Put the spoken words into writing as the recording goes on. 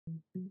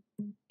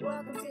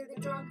Welcome to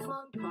the Drunk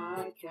Monk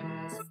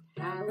Podcast.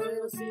 Have a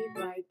little seat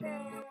right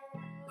there.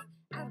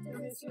 After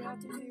this, you have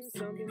to do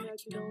something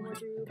that you don't want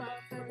to, but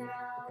for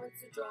now,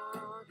 it's the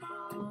Drunk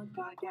Monk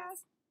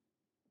Podcast.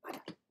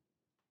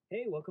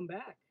 Hey, welcome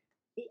back.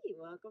 Hey,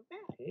 welcome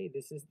back. Hey,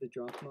 this is the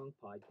Drunk Monk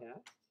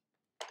Podcast.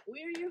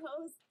 We're your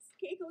hosts,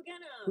 Keiko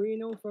Who you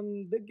know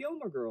from the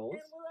Gilmore Girls.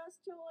 and Willis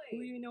Joy.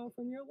 Who you know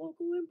from your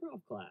local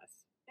improv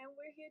class. And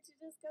we're here to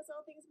discuss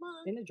all things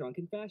monk In a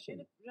drunken fashion.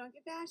 in a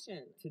drunken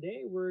fashion.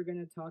 Today we're going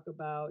to talk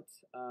about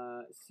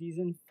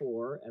Season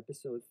 4,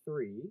 Episode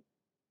 3,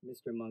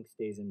 Mr. Monk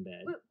Stays in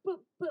Bed. But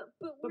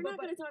we're not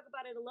going to talk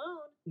about it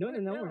alone. No,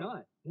 we're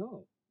not.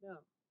 No. No.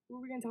 Who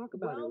are we going to talk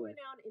about it with?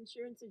 Well-renowned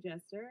insurance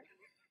adjuster.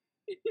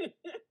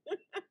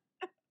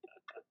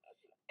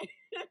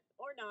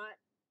 Or not.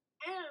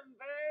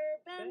 Amber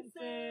Benson.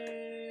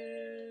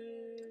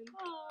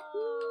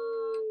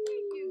 Aw,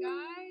 thank you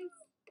guys.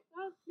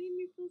 That made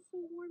me feel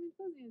so warm and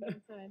fuzzy on the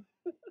inside.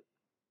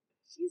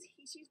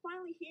 She's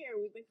finally here.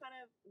 We've been kind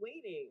of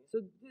waiting.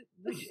 So,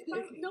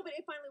 No, but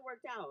it finally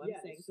worked out. I'm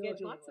Yeah, saying so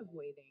scheduling. Lots of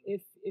waiting.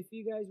 if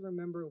you guys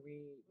remember,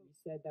 we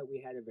said that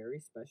we had a very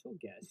special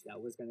guest that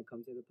was going to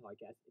come to the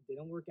podcast. It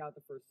didn't work out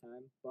the first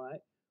time,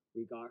 but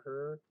we got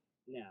her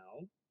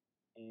now.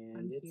 And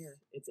I'm here.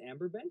 it's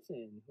Amber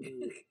Benson.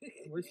 Who,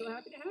 we're so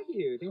happy to have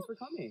you. Thanks for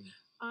coming.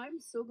 I'm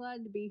so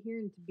glad to be here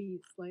and to be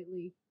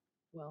slightly,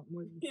 well,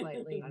 more than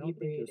slightly I don't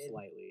think you're inebriated.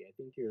 slightly. I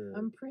think you're.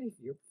 I'm pretty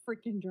You're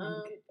freaking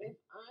drunk. If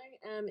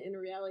I am in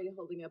reality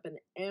holding up an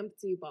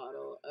empty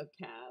bottle of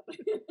cab.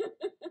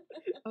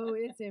 Oh,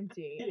 it's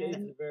empty. It's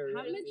And very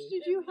how much empty.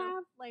 did you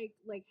have? Like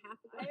half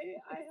a glass?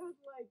 I had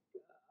like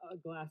a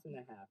glass and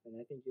a half, and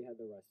I think you had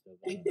the rest of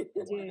it.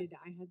 Did.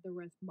 I had the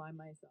rest by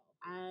myself.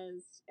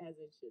 as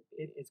it should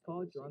be. It's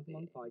called As it Drunk should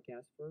Monk be.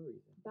 Podcast for a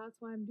reason. That's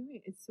why I'm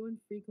doing it. It's so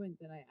infrequent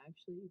that I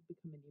actually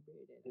become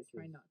inebriated. This I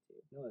try is- not to.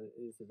 No,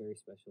 it's a very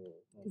special.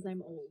 Because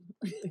moment I'm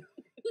for us. old.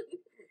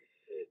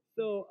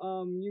 So,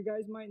 you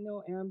guys might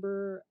know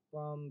Amber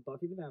from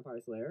Buffy the Vampire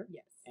Slayer,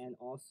 Yes. and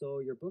also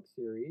your book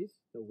series,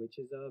 The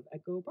Witches of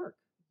Echo Park.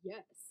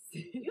 Yes.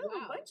 You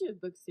have a bunch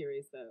of book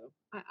series though.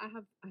 I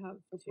have Or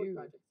book two.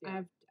 projects, I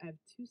yeah. have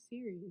two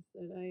series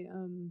that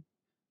I'm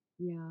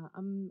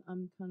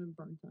kind of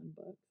burnt on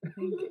books.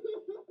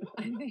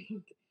 I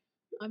think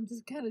I'm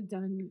just kind of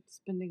done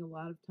spending a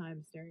lot of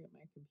time staring at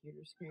my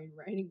computer screen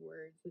writing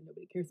words that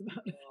nobody cares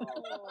about. That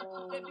people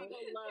love. People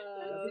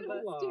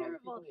People love,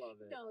 terrible. people love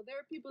it. No, there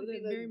are people The that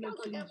people very that much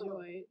go, go, go.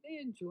 enjoy. They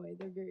enjoy.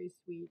 They're very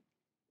sweet.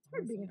 It's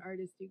hard being an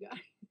artist, you guys.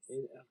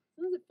 It-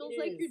 Sometimes it feels It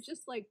like you're is.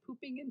 just like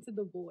pooping into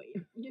the void.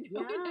 You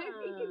know what I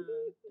mean? Yeah.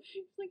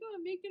 It's like, oh,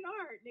 I'm making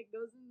art, and it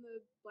goes in the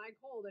black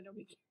hole that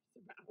nobody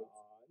cares about.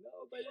 Aw, no,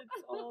 but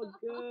it's all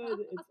good.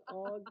 It's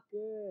all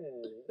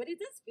good. But it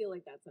does feel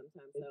like that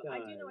sometimes, It though. I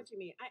do know does. what you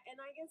mean. I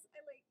guess I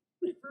like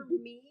for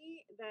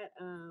me that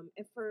and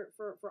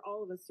for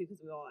all of us too,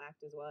 because we all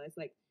act as well. It's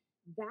like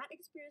that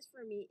experience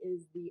for me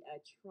is the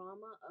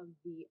trauma of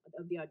the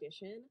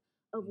audition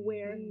of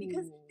where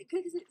because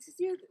it's,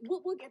 here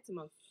we'll get to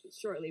Monk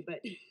shortly,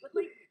 but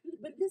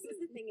this is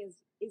the thing is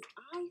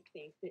I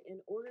think that in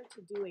order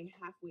to do a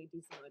halfway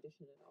decent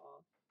audition at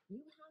all,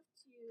 you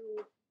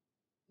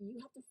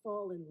have to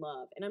fall in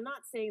love. And I'm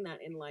not saying that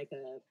in like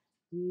a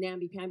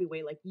namby-pamby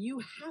way. Like you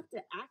have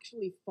to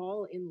actually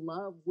fall in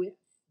love with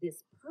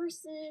this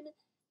person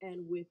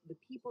and with the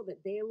people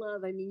that they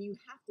love. I mean, you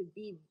have to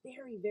be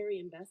very, very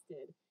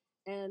invested.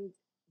 And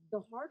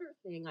the harder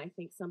thing I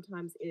think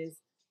sometimes is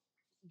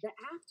the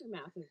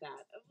aftermath of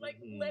that, of like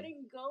Mhm.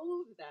 letting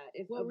go of that.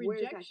 Well, of where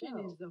does that rejection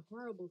go? is a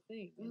horrible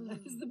thing. And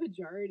that is the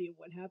majority of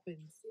what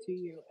happens to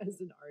you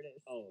as an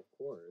artist. Oh, of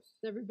course.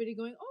 It's everybody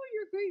going, oh,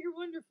 you're great, you're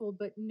wonderful,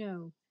 but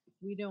no,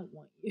 we don't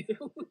want you.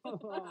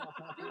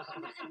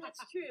 and that's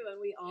true,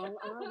 and we all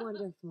are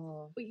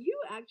wonderful. But you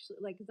actually,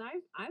 like, because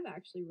I've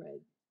actually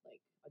read,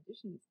 like,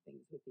 audition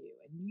things with you,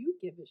 and you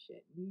give a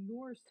shit, and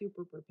you're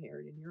super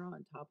prepared, and you're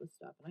on top of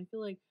stuff. And I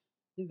feel like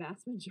the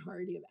vast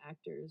majority of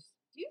actors,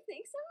 Do you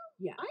think so?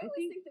 yeah, I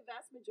always think the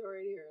vast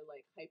majority are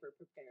like hyper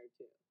prepared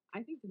too.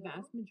 I think the No?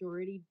 vast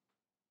majority,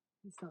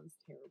 this sounds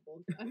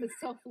terrible. I'm a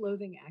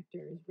self-loathing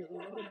actor is really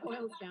what it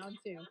boils down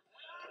to.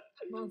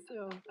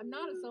 I'm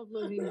not a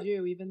self-loathing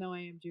Jew, even though I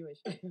am Jewish.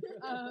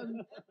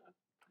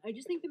 I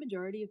just think the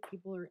majority of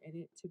people are in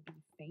it to be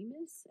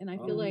famous. And I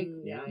feel like,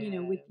 yeah. you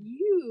know, with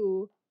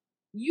you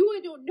I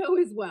don't know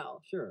as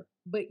well, Sure.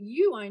 but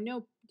you I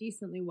know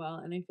decently well.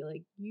 And I feel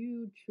like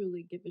you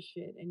truly give a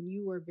shit and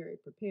you are very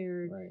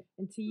prepared. Right.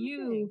 And to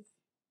you,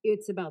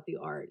 it's about the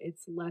art.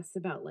 It's less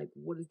about like,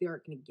 what is the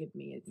art going to give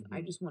me? It's,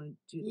 I Mhm. just want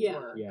to do the Yeah.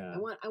 work. Yeah. I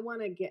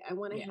want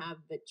to Yeah. have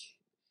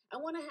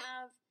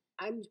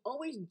I'm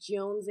always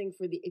jonesing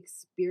for the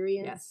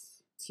experience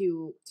Yes.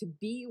 to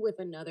be with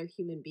another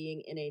human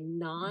being in a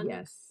non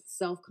Yes.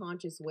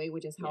 self-conscious way,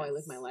 which is how I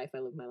live my Yes. life. I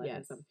live my life in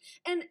Yes. some,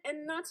 and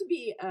not to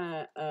be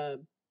a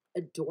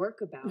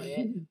dork about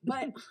it,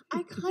 but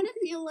I kind of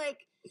feel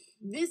like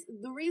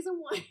the reason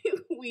why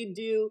we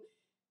do,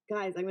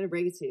 guys, I'm going to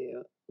break it to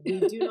you. We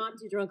do not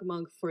do Drunk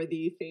Monk for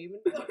the fame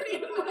and glory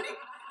of money.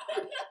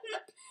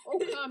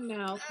 Come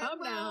now.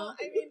 Well,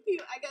 I mean,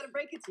 I gotta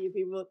break it to you,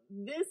 people.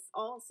 This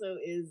also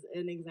is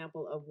an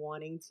example of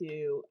wanting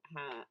to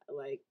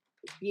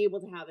be able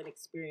to have an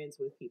experience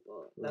with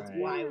people. That's Right.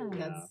 why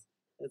Yeah.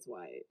 that's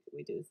why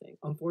we do this thing.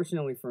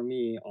 Unfortunately for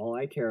me, all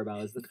I care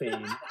about is the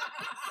fame.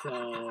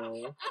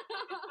 So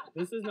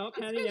this is not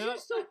panning Because out. you're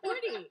so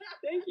pretty.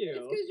 Thank you. It's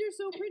because you're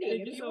so pretty.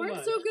 Thank If you you so weren't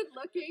much. so good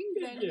looking,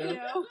 then Thank you. you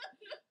know.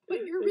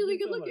 But you're Thank really you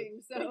good so much.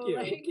 looking. So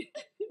Thank you.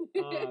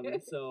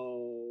 like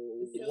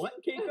So what,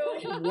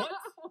 Keiko?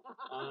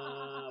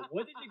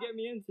 What did you get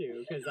me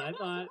into? Because I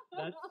thought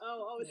that's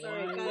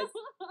Sorry, why- guys.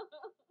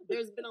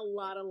 There's been a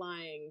lot of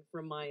lying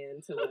from my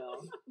end to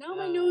Will. now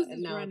my nose and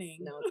is now running.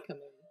 Now it's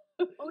coming.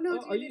 Oh no! Oh,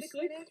 do are you you need a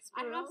sick? Kleenex?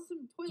 I for have real? some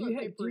Do toilet you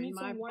paper need in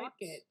my some wipes?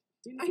 pocket.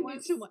 Do you I need need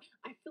some some. wipes?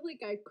 I feel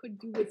like I could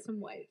do with some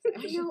wipes. I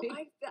know. actually.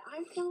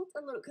 I felt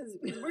a little because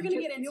we're Do gonna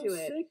you get feel into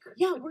it. sick?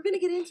 Yeah, we're gonna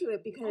get into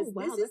it because Oh,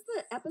 wow, this is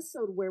the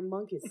episode where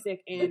Monk is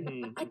sick, and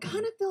Mhm, I mhm.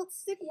 kind of felt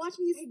sick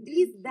watching I did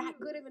he's that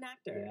too. good of an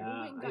actor.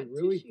 Yeah, Everyone I got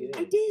really tissue. did.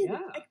 I did.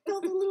 Yeah. I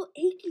felt a little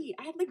achy.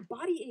 I had like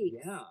body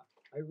aches. Yeah,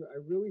 I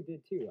really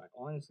did too. I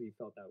honestly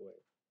felt that way.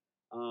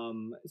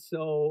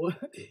 So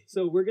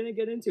so we're gonna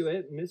get into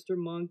it. Mr.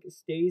 Monk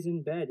stays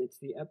in bed. It's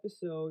the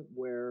episode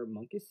where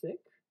Monk is sick.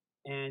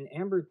 And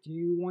Amber, do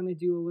you want to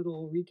do a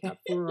little recap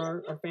for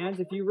our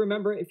fans? If you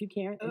remember, if you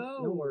can't, no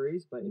Oh,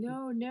 worries. But if you,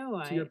 No,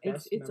 to your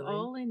it's best memory.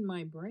 all in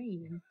my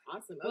brain.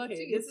 Awesome. Well, Okay,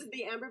 actually, this is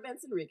the Amber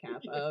Benson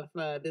recap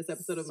of this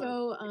episode of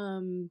Monk.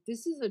 So,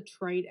 this is a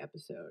trite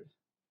episode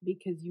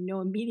because you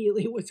know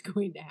immediately what's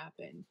going to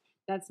happen.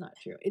 That's not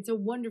true. It's a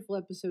wonderful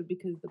episode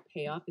because the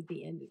payoff at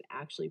the end is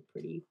actually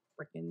pretty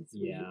freaking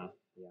sweet. yeah.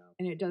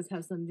 And it does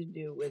have something to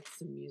do with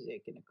some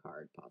music and a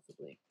card,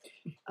 possibly.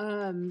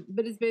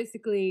 But it's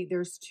basically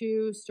there's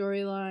two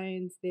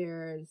storylines.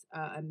 There's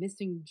a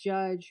missing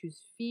judge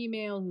who's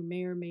female who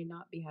may or may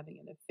not be having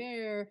an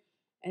affair,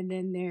 and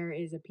then there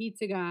is a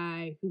pizza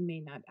guy who may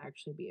not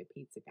actually be a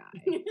pizza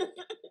guy.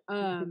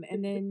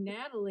 And then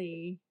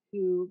Natalie,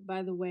 who,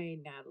 by the way,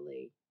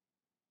 Natalie,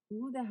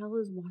 who the hell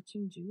is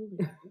watching Julie?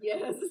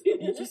 Yes.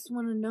 I just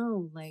want to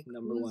know, like,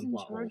 Number who's one in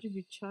plot charge hole. of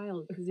your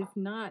child? Because if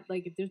not,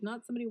 like, if there's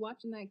not somebody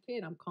watching that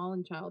kid, I'm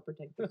calling Child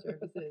Protective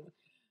Services.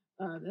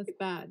 That's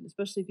bad,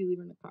 especially if you leave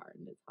her in the car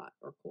and it's hot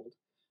or cold.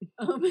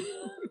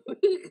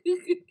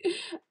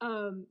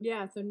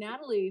 Yeah. So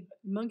Natalie,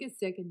 Monk is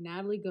sick, and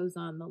Natalie goes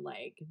on the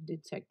like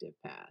detective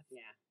path. Yeah.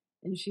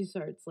 And she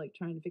starts like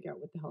trying to figure out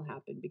what the hell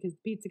happened because the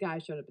pizza guy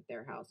showed up at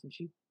their house and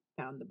she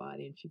found the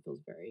body and she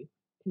feels very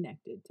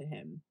connected to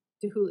him,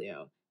 to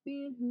Julio.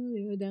 Me and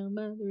Julio down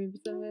by the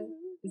riverside.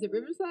 Is it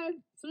Riverside?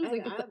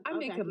 Sometimes I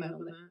make up my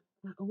own.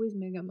 I always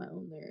make up my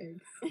own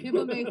lyrics.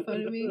 People make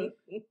fun of me.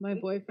 My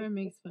boyfriend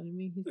makes fun of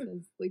me. He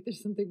says, like,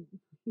 there's something.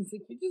 He's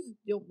like, you just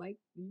don't like.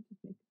 You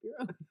just make up your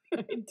own.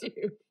 I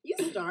do.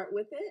 You start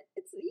with it.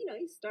 It's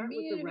you start Me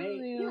with the and right.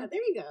 Julio. Yeah,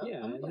 there you go.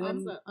 Yeah, I'm,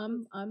 and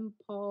then- I'm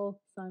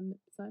Paul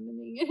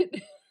Simoning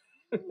it.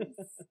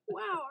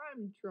 Wow,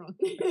 I'm drunk.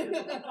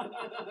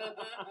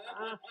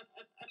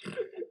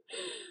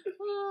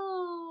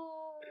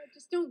 Oh,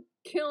 just don't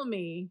kill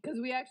me because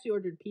we actually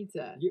ordered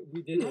pizza. Yeah,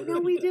 we did. I order know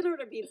we pizza. did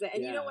order pizza,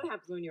 and you know Yeah. what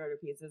happens when you order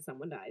pizza?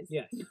 Someone dies.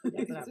 Yes. That's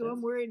what So happens.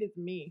 I'm worried it's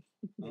me.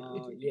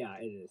 Yeah,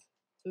 it is.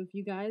 So if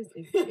you guys,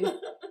 if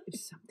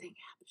something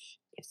happens,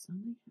 and I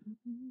find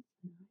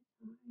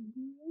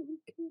you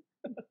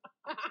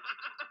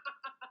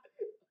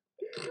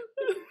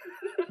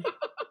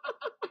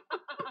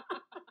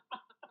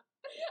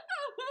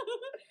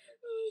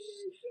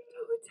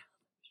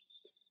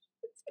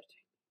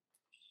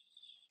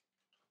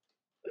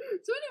okay.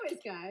 So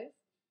anyways, guys,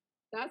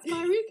 that's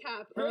my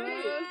recap. Great.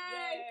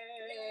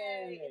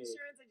 Yay!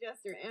 Insurance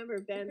adjuster Amber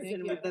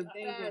Benson Thank with you. the Thank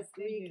you. best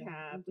Thank you.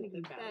 recap. I'm With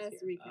the taking bows best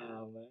here. recap.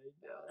 Oh my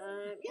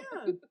god. Yeah.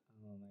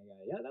 Oh my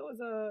god. Yeah,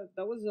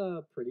 that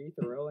was pretty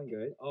thorough and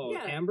good. Oh,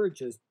 Yeah. Amber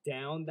just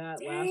downed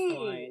that last Dang.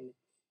 line,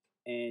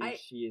 and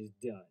she is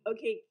done.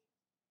 Okay.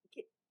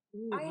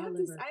 Ooh, I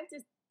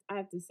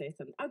have to say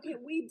something. Okay,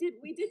 we did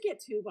get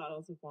 2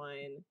 bottles of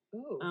wine.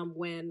 Oh,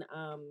 When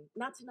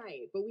not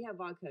tonight, but we have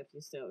vodka if you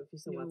still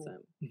want No.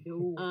 some.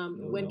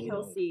 no. When no.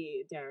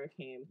 Kelsey Dara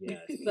came.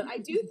 Yes. But I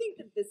do think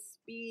that the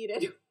speed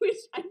at which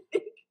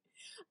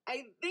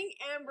I think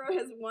Amber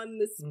has won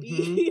the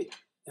speed.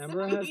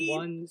 Amber has speed-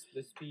 won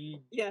the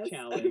speed yes,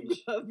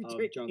 challenge of of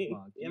drinking. Drunk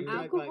Monk. Yeah, You-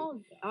 Drunk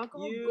Monk.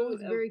 Alcohol You goes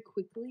have- very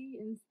quickly,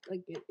 and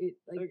like it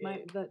like my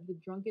Okay. the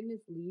drunkenness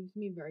leaves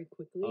me very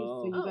quickly.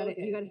 Oh. So you Oh, gotta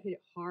okay. you gotta hit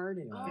it hard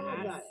and Oh,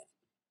 fast. got it.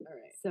 All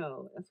right.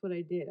 So that's what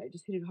I did. I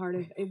just hit it hard.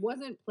 It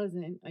wasn't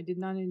pleasant. I did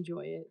not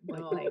enjoy it,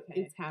 but Oh, like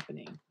okay. it's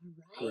happening.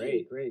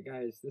 Great,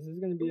 guys. This is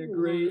going to be a Ooh,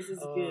 great this is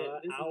good.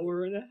 This is-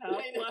 hour and a half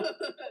I know.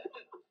 left.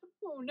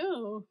 Oh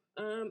no!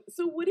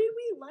 So what did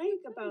we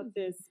like about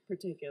this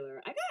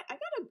particular?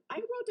 I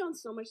wrote down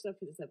so much stuff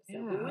for this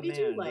episode. but Yeah, what did Man,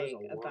 you like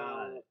there's a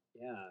about? lot.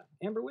 Yeah,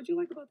 Amber, what'd you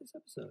like about this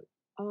episode?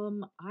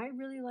 I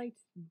really liked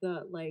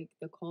the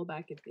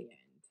callback at the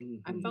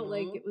end. I Mhm. felt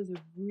like Mhm. it was a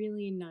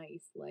really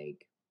nice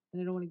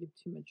and I don't want to give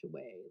too much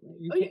away. Like,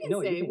 You Oh, you can't- can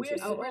no, you say can we're say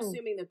it. we're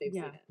assuming that they've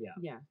yeah, seen it.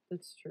 yeah,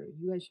 that's true.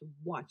 You guys should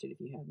watch it if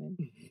you haven't.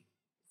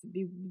 It'd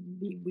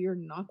be weird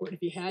and awkward if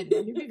he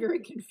hadn't. You'd be very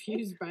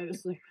confused by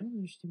this. Like, I don't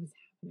understand what's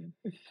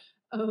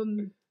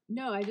happening.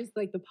 No, I just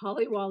like the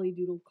Polly Wolly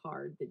Doodle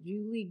card that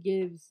Julie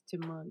gives to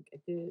Monk at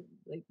the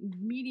like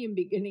medium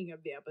beginning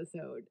of the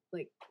episode.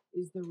 Like,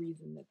 is the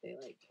reason that they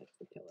like catch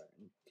the killer.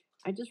 And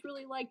I just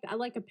really like that. I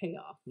like a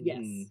payoff.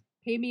 Yes,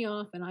 pay me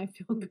off, and I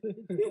feel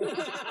good.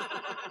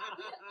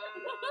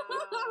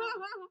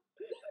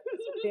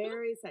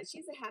 Very sad.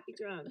 She's a happy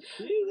drunk.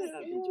 She's a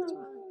happy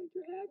drunk.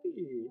 You're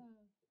happy.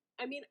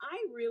 I mean, I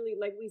really,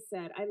 like we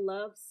said, I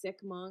love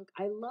Sick Monk.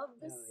 I love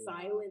the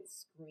silent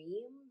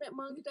scream that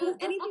Monk does.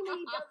 Anything that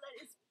he does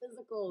that is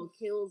physical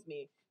kills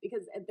me.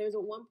 Because there's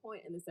a one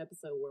point in this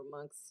episode where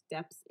Monk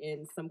steps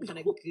in some kind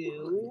of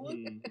goo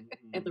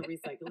at the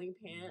recycling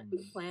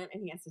plant,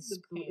 and he has to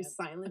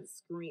silent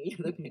scream.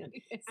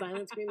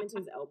 Silent scream into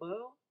his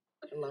elbow.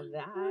 I love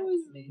that. That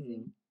was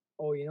amazing.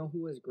 Oh, you know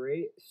who was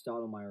great?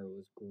 Stottlemyre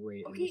was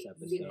great in this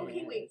episode.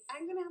 Wait.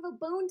 I'm going to have a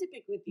bone to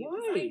pick with you.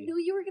 Why? I knew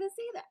you were going to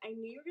say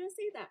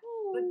that.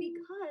 But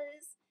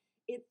because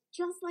it's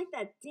just like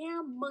that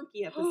damn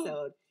monkey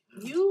episode.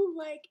 You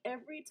like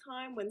every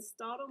time when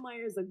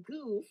Stottlemyre's a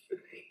goof.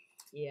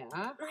 Yeah.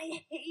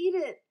 I hate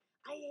it.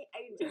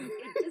 It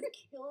just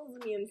kills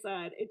me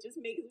inside. It just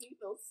makes me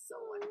feel so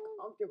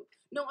uncomfortable.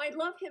 No, I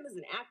love him as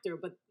an actor,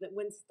 but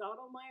when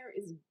Stottlemyre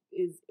is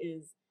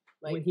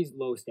like when he's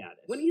low status.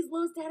 I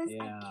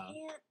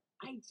can't.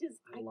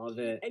 I love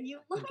can't. it. And you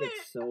love it.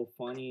 It's so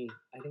funny.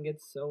 I think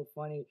it's so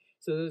funny.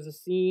 So there's a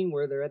scene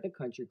where they're at the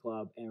country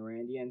club and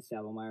Randy and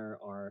Stottlemyre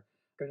are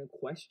going to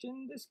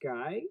question this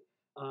guy.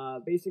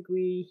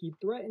 Basically, he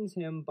threatens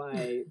him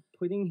by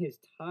putting his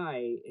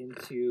tie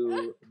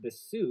into the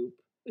soup.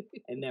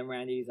 And then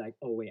Randy's like,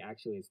 oh, wait,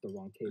 actually, it's the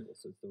wrong table,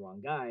 so it's the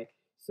wrong guy.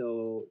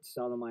 So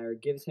Stottlemyre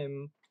gives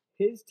him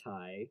his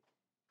tie.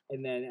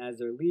 And then as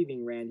they're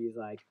leaving, Randy's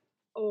like,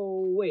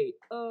 oh, wait,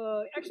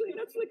 actually,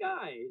 that's the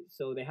guy.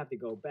 So they have to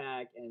go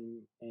back,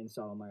 and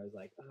Stottlemyre's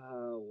like,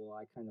 oh, well,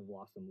 I kind of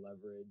lost some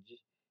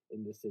leverage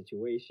in this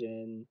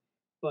situation.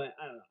 But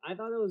I don't know. I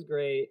thought it was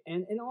great.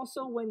 And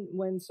also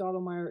when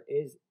Stottlemyre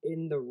is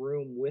in the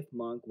room with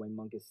Monk, when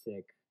Monk is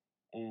sick,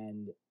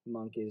 and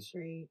Monk is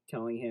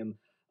telling him,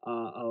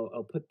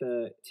 I'll put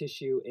the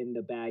tissue in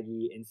the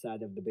baggie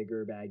inside of the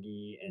bigger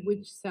baggie. And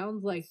which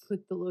sounds like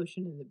put the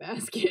lotion in the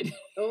basket.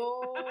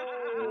 Oh,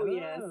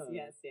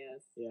 yes.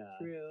 Yeah.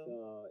 True.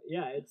 So,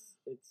 yeah, it's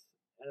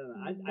I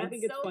don't know. I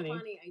think it's so funny.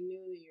 I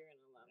knew that you're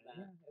going to love that.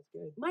 Yeah, that's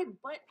good. My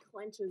butt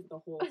clenches the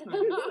whole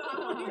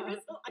time.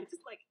 So I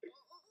just like...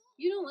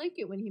 You don't like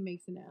it when he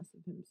makes an ass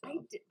of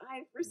himself.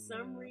 For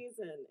some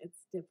reason,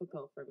 it's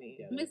difficult for me.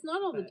 I mean, it's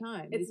not all the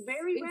time. It's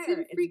very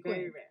rare. It's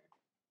very rare.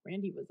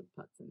 Randy was a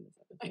putz in this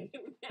episode.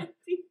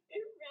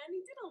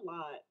 Randy did a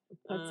lot.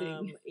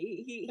 Putzing.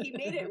 He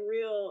made it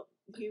real.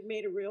 He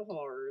made it real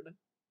hard.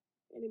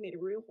 And he made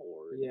it real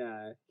hard.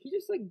 Yeah, he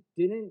just like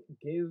didn't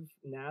give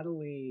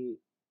Natalie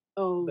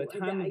the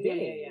time of Yeah.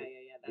 day.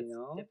 That's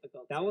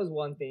difficult. That was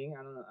one thing.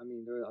 I don't know. I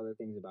mean, there were other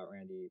things about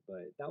Randy,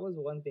 but that was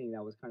one thing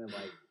that was kind of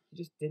like he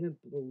just didn't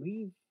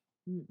believe,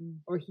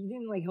 or he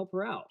didn't like help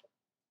her out.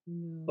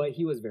 No. But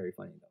he was very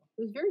funny though.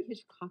 It was very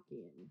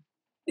Hitchcockian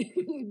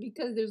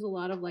because there's a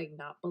lot of like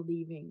not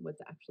believing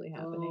what's actually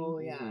happening. Oh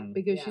yeah,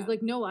 because she's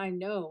like, no, I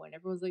know, and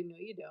everyone's like, no,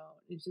 you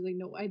don't, and she's like,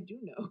 no, I do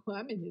know.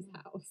 I'm in his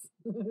house.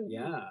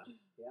 Yeah,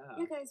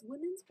 guys,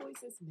 women's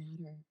voices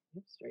matter.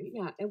 That's straight.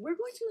 Yeah, and we're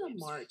going to the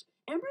march.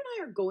 Amber and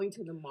I are going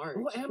to the march.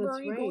 Oh, Amber,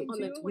 are you going on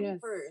to? the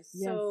 21st?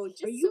 Yes. So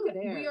just are you so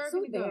there. We are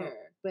so there. Go.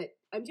 But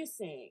I'm just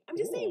saying.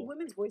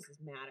 Women's voices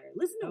matter.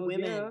 Listen to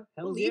women. Yeah.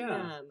 Believe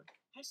them.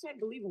 #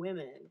 believe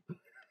women.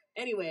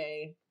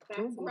 Anyway,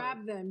 don't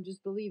grab them.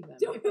 Just believe them.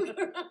 Don't grab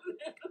them.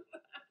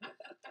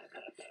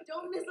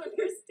 Don't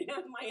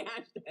misunderstand my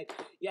hashtag.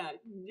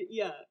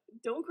 Yeah.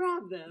 Don't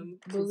grab them.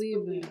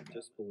 Believe them.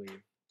 Just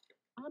believe.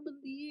 I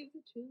believe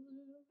the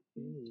children.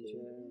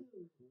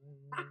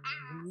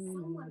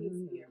 Someone needs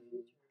to be our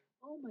future.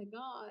 Oh my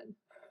god.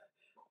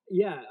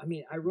 Yeah, I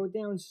mean, I wrote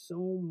down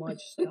so much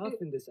stuff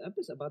in this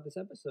episode about this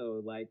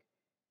episode. Like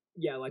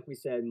we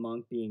said,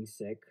 Monk being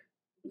sick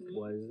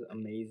was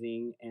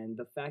amazing, and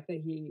the fact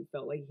that he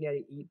felt like he had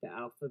to eat the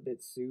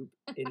alphabet soup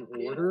in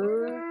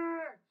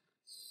order,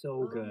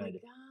 so good. Oh my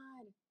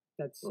god,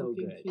 that's so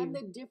good. And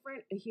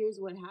here's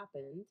what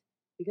happened,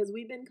 because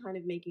we've been kind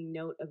of making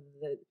note of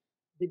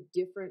the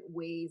different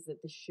ways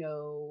that the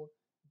show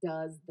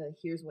does the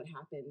here's what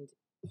happened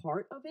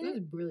part of it. It was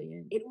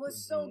brilliant. It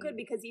was so good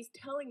because he's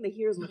telling the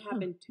here's what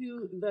happened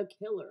to the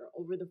killer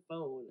over the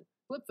phone.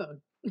 Flip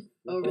phone.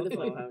 Over the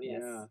flip phone,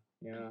 yes.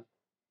 Yeah.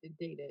 It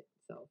dated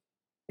itself.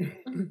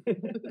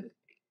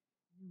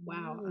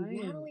 Wow.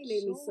 Natalie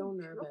made me so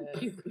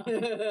nervous.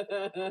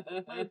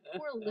 My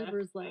poor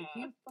liver's like,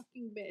 you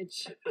fucking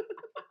bitch.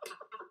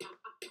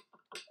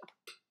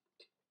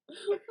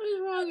 What is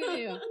wrong with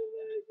you?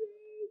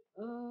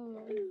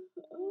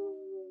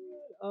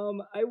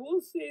 I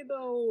will say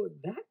though,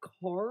 that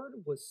card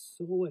was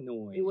so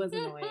annoying. It was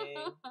annoying.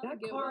 That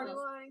card was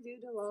going to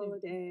the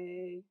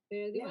holiday.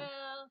 Fare thee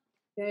well,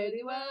 fare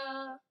thee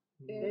well,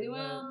 fare thee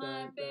well,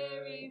 my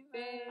very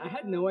fair I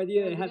had no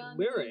idea it I've had gone to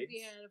lyrics.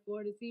 Louisiana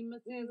for to see my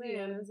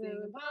Louisiana sing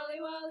a Polly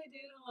Wolly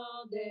Doodle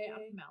all day.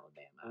 I'm from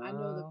Alabama. I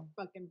know the Oh.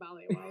 fucking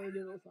Polly Wolly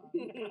Doodle song.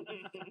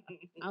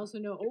 I also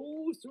know,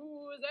 oh,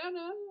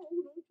 Susanna, oh,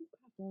 don't you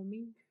cry for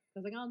me.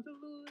 Because I gone to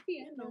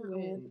Louisiana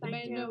with the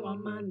banjo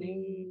on my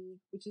knee.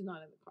 Which is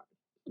not in the card.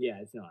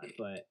 Yeah, it's not,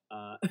 but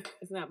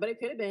It's not, but it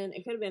could have been.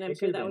 It could have been. I'm It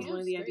sure could've that been. was one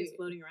of the Damn ideas straight.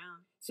 floating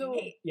around. so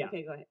Hey, yeah.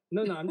 Okay, go ahead.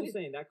 No, I'm just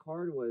saying that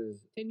card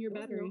was 10-year It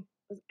wasn't battery.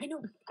 I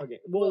know. okay.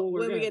 Well, Well,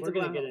 when we we're get to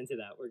gonna Black get Hole. into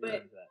that. We're But-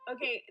 getting into that.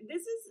 Okay,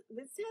 this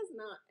has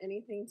not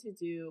anything to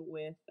do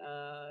with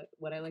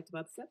what I liked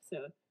about this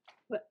episode.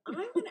 But I'm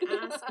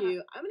gonna ask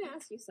you. I'm gonna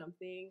ask you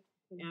something,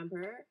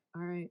 Amber.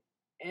 All right.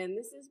 And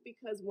this is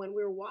because when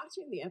we're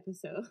watching the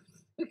episode,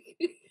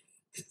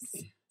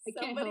 I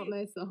can't help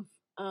myself.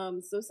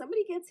 So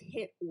somebody gets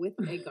hit with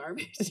a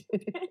garbage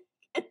bag,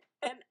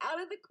 and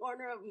out of the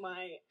corner of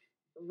my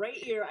right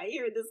ear, I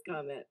hear this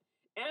comment: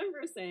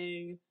 Amber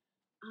saying,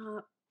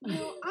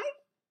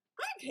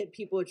 I've hit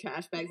people with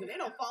trash bags, and they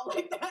don't fall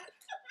like that."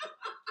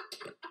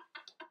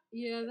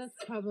 Yeah, that's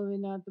probably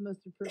not the most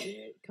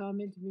appropriate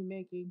comment to be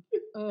making.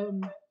 No,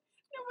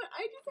 but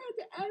I just had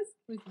to ask,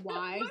 Like,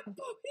 why? At what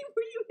point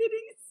were you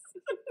hitting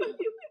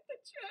somebody with the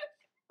trash?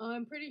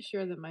 I'm pretty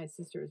sure that my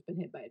sister has been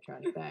hit by a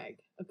trash bag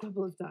a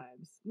couple of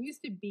times. We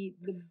used to beat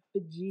the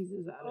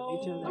bejesus out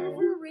of each other. Oh,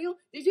 for real?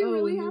 Did you Oh,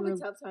 really we have were- a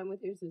tough time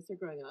with your sister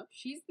growing up?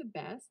 She's the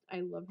best.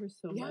 I love her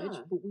so Yeah. much,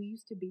 but we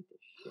used to beat the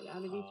shit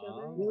out of each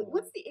other. Really?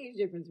 What's the age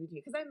difference between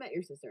you? Because I met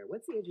your sister.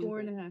 What's the age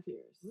difference? 4.5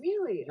 years.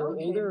 Really? You're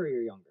Okay. older or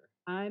you're younger?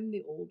 I'm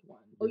the old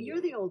one. Oh,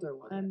 you're the older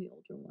one. I'm the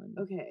older one.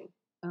 Okay.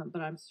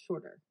 But I'm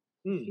shorter.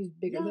 Mm. She's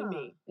bigger than Yeah.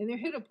 me. And there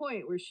hit a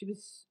point where she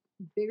was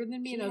bigger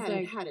than me, She and I was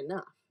hadn't like, had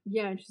enough.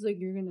 yeah, and she's like,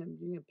 you're gonna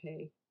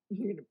pay,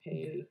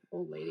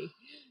 old lady.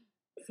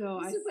 So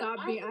I Listen, but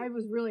stopped being. I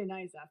was really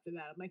nice after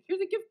that. I'm like, here's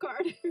a gift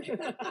card.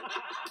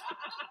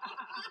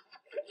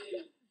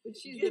 But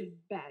she's the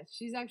best.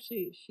 She's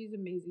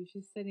amazing.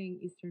 She's studying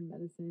Eastern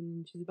medicine,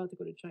 and she's about to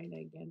go to China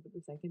again for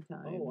the second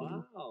time. Oh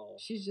and wow.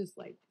 She's just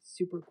like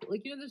super cool.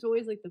 Like, there's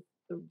always like the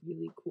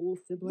really cool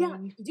sibling. Yeah.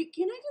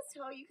 Can I just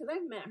tell you? Because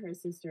I've met her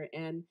sister,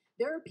 and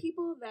there are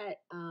people that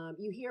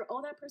you hear,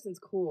 oh, that person's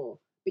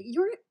cool, but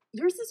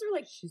your sister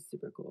like She's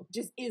super cool.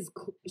 just is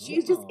cool.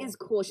 She just Oh. is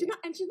cool. She's not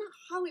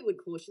Hollywood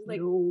cool. She's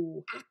like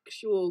no,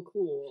 actual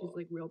cool. she's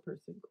like real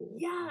person cool.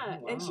 yeah,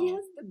 Oh, and she wow.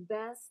 has the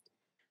best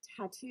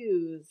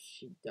tattoos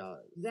She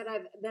does. that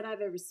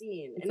I've ever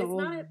seen, It's and it's all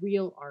not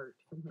real art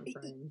from her Y-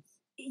 friends.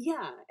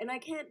 yeah, and I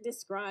can't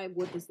describe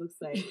what this looks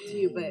like to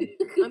you, but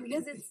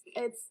because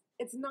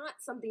it's not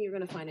something you're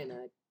gonna find in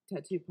a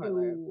tattoo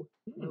parlor. No,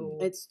 Hmm. no.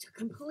 It's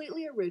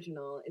completely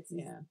original. It's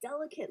these Yeah.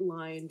 delicate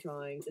line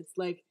drawings. It's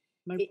like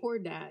My it- poor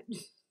dad.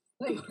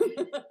 Like,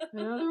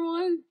 another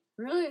one?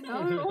 Really?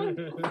 Another one?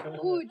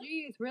 Oh,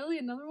 geez. Really?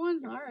 Another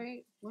one? All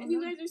right. Well and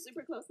you done. guys are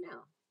super close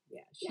now.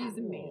 Yeah, Yeah. she's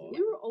amazing. Aw.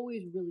 We were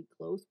always really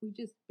close. We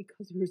just,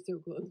 because we were so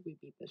close, we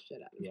beat the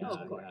shit out of each Yeah,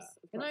 other. of course.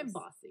 yeah. And I'm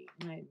bossy,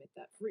 and I admit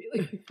that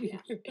freely.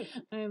 Yeah.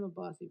 I am a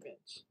bossy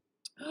bitch.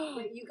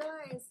 But you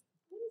guys,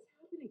 What is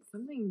happening?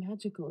 Something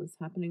magical is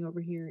happening over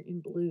here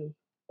in blue.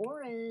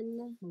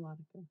 Oren.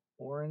 Melodica.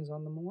 Oren's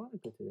on the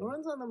melodica today.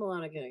 Oren's on the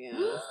melodica again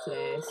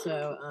today,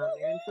 so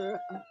you're in for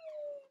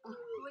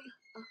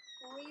a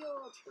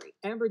royal treat.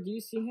 Amber, do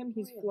you see him?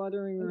 He's yeah.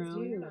 fluttering I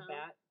around. do.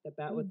 The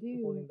bat I with do.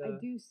 holding the. I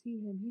do see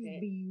him. He's Okay.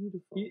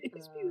 beautiful. He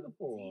is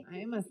beautiful. I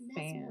am a He's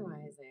fan.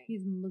 mesmerizing.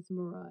 He's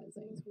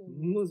mesmerizing.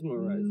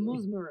 Mesmerizing.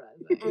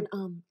 Mesmerizing.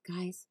 And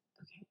guys,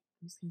 okay,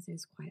 I'm just gonna say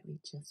this quietly,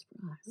 just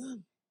for us.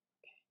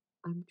 Okay,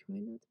 I'm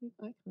trying not to make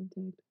eye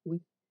contact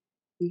with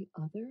the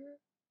other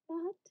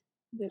bat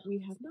that we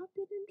have not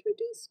been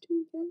introduced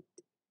to yet,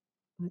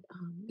 but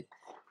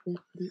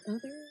the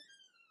other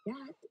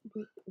bat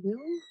that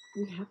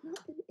we have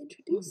not been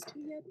introduced to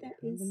yet. That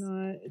is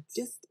It's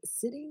just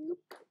sitting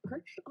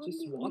perched on Just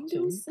the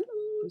watching. windowsill,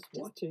 just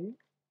watching.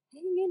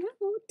 hanging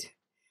out.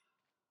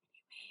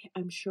 Anyway,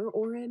 I'm sure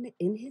Oren,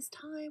 in his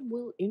time,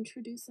 will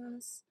introduce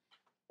us.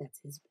 That's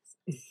his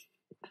business.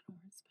 Not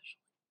Oren's special.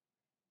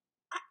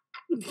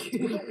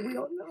 We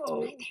don't That's know.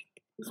 what I think.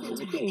 That's what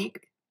I I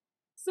think.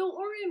 So,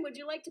 Oren, would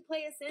you like to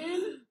play us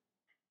in?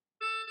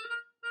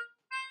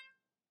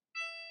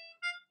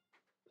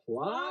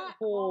 Plot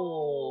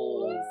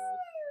holes.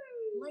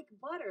 Like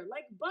butter,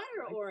 Like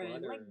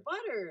Oren, like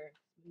butter.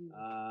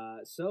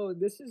 So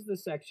this is the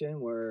section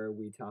where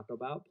we talk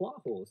about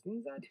plot holes,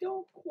 things that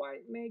don't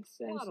quite make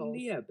sense in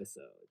the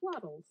episode.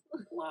 Waddles.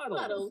 Plot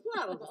Plottles,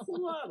 plottles.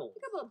 Plottles. A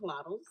couple of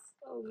plottles.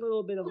 A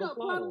little bit of A a little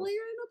plottle plot.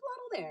 here and a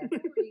plottle there.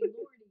 Lordy,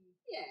 lordy.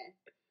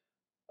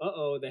 Yeah.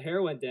 Uh-oh, the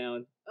hair went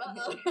down.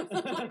 Uh-oh.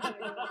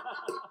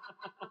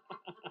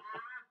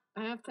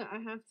 I have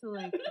to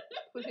like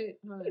put it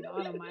on a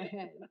knot on my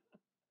head.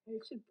 I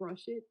should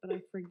brush it, but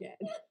I forget.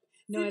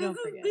 No, See, I don't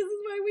this forget. This is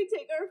why we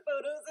take our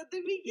photos at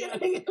the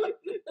beginning of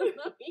the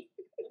night.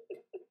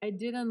 I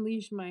did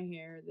unleash my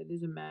hair that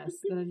is a mess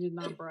that I did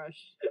not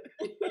brush.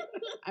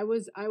 I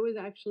was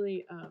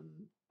actually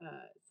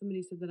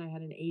somebody said that I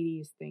had an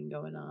 80s thing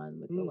going on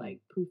with the Mm. like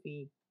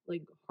poofy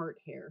like heart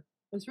hair.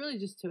 It's really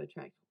just to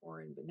attract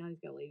Oren, but now he's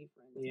got lady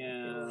friends. So I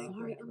Yeah. feel like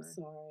Sorry, I'm whatever.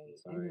 sorry.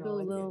 Sorry. I feel a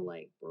it's- little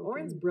like broken.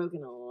 Oren's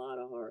broken a lot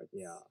of hearts.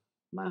 Yeah.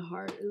 My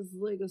heart is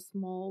like a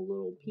small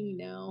little pea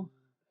now.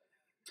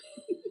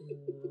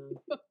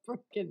 Mm.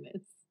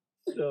 Brokenness.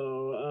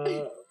 So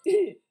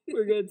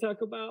we're gonna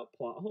talk about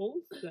plot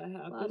holes that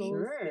happen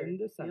Sure. in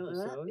this Yeah,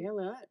 episode.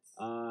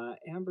 let's.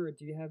 Amber,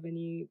 do you have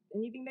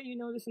anything that you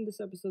noticed in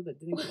this episode that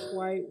didn't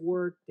quite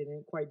work,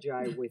 didn't quite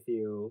jive with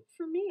you?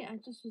 For me, I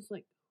just was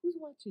like, who's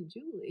watching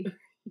Julie?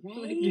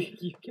 Right?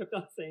 You kept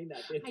on saying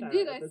that. The I entire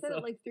did. I episode. said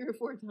it like 3 or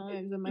 4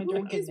 times in my Who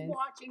drunkenness. is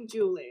watching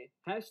Julie?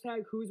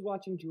 Hashtag who's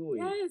watching Julie.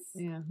 Yes.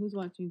 Yeah, who's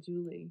watching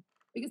Julie?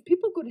 Because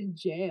people go to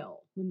jail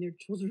when their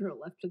children are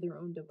left to their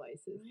own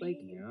devices. Like,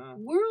 Right. Yeah.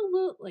 we're a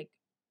little, like,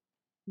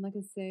 I'm not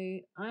going to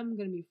say, I'm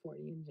going to be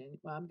 40 in January.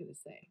 Well, I'm going to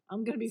say,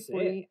 I'm going to be Say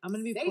 40. it. I'm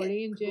going to be Say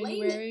 40 it. in Claim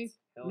January. it.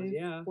 I'm Hell gonna be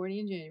yeah. 40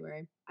 in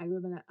January. I grew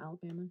up in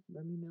Alabama,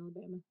 Birmingham,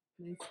 Alabama.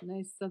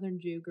 Nice Southern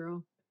Jew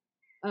girl.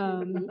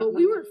 But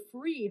we were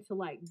free to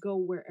like go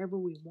wherever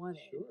we wanted,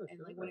 Sure, and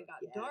like when it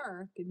got Yeah.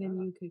 dark, and then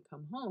Yeah. you could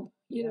come home.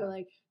 You know, Yeah.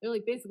 like they're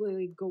like basically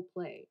like go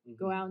play,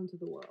 go Mhm. out into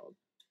the world.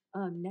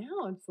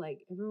 Now it's like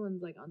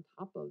everyone's like on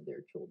top of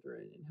their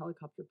children and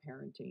helicopter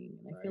parenting,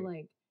 and I feel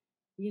Right. like,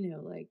 you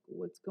know, like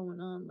what's going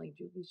on? Like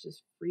Julie's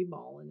just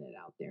freeballing it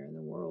out there in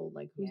the world.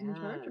 Like who's in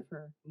charge Yeah. of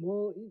her?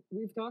 Well,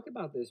 we've talked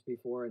about this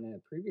before in a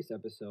previous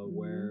episode Mhm.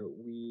 where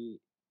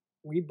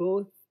we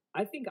both.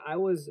 I think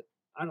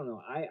I don't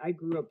know. I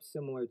grew up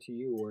similar to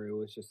you, where it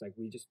was just like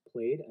we just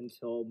played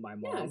until my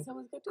Yeah, mom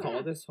someone's got to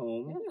called us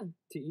home Yeah.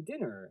 to eat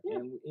dinner, Yeah.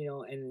 and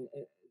and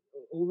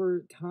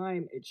over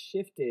time it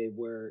shifted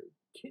where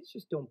kids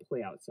just don't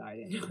play outside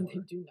No, anymore. they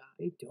do not.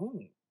 They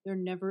don't. They're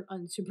never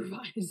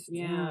unsupervised.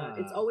 Yeah.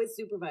 It's Yeah. always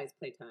supervised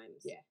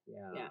playtimes. Yeah.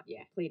 Yeah.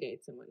 Yeah. Play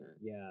dates and whatnot.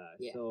 Yeah.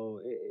 Yeah.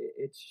 So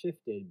it's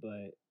shifted,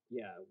 but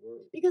yeah, we're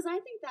Because I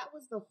think that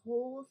was the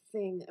whole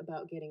thing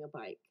about getting a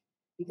bike.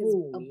 Because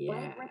Ooh, a yeah.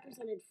 bike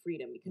represented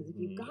freedom. Because if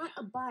you Mhm. got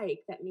a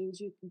bike, that meant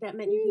you could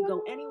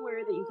go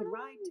anywhere that you could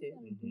ride to. You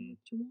gotta do Mhm.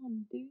 what you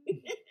want to do.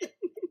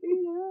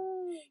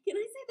 Freedom. Can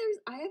I say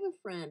I have a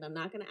friend, I'm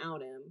not going to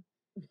out him,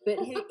 but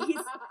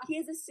he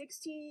has a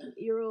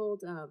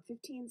 16-year-old,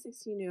 15,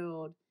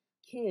 16-year-old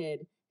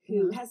kid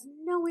who Uh-huh. has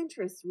no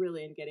interest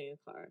really in getting a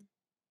car.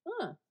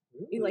 Huh.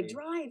 In like really-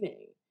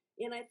 driving.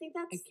 And I think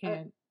that's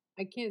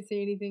I can't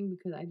say anything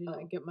because I did Oh.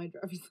 not get my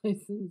driver's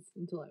license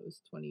until I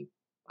was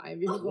 25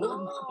 years Oh,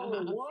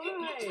 old.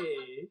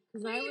 why?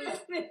 Because I was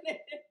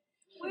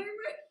Where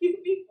were you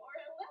before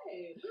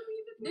LA? Where were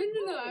you no.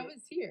 before I LA?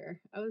 was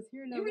here. I was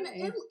here in You were in,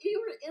 LA. you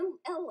were in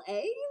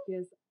LA?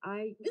 Yes,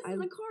 I. This I, is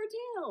a car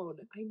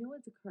town. I know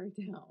it's a car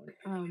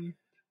town.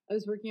 I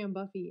was working on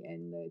Buffy,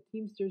 and the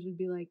Teamsters would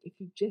be like, "If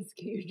you just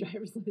get your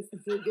driver's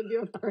license, they'll give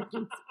you a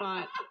parking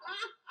spot."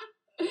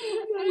 Wait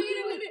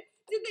a minute.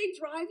 Did they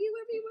drive you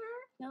everywhere?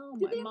 No,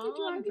 Did my they have to mom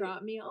drive you?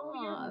 dropped me Oh,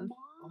 off. your I mom.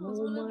 was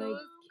one of my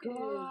those kids.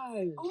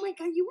 gosh. Oh my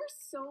god, you were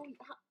so.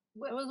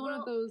 I was one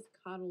of those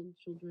coddled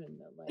children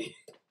that like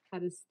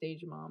had a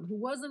stage mom who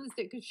wasn't a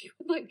stage because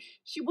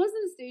she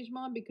wasn't a stage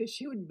mom because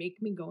she would make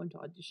me go into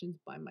auditions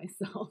by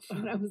myself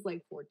when I was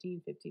like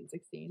 14, 15,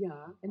 16. Yeah.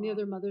 And the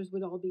other mothers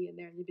would all be in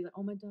there and they'd be like,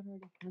 "Oh, my daughter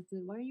already has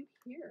it. Why are you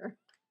here?"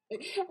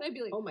 And I'd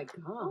be like, Oh my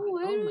god. "Oh,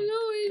 I don't know.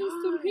 I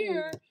just am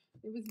here."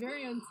 It was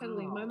very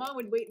unsettling. My Wow. mom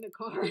would wait in the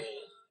car.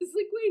 It's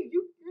like, "Wait,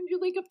 you're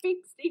like a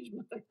fake stage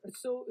mother."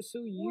 So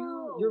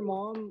your Whoa.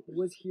 mom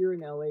was here in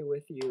LA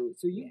with you.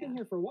 So you've been Yeah.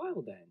 here for a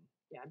while then.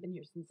 Yeah, I've been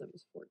here since I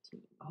was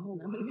 14. Oh,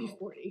 and I'm gonna be wow.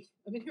 40.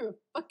 I've been here a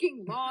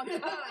fucking long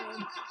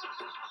time.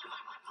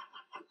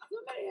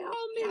 Somebody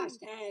help me!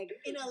 Hashtag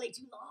in LA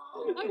too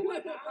long. I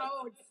want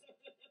out.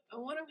 I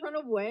want to run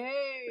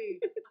away.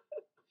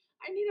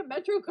 I need a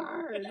Metro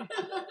card.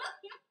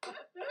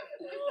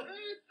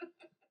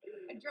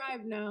 I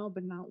drive now,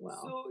 but not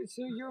well.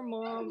 So your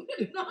mom.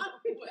 Not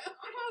well.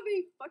 I have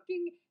a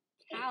fucking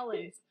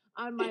callus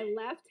on my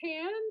left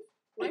hand,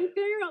 right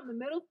there on the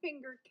middle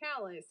finger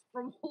callus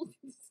from holding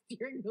the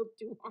steering wheel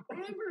too hard.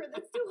 Amber,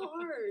 that's too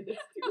hard.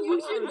 hard.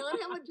 You should not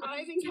have a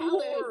driving too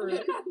callus. hard.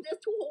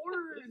 That's too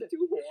hard. It's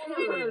too I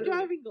need hard.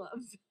 driving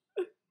gloves.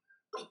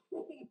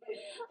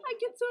 I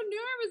get so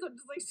nervous. I'm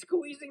just like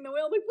squeezing the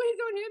wheel. I'm like, please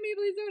don't hit me.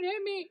 Please don't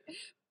hit me.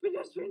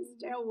 Pedestrians,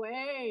 stay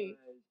away.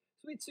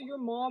 Wait, so your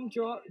mom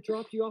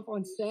dropped you off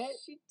on set?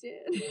 She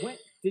did. When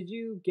did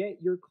you get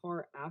your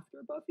car after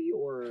Buffy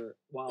or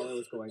while it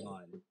was going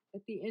on?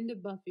 At the end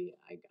of Buffy,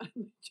 I got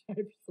my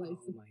driver's Oh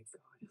license. my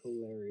god,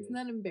 hilarious! Isn't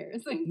that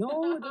embarrassing?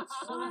 No, that's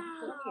so funny.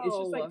 It's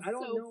just like Wow. I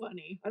don't so know.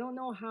 funny. I don't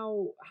know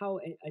how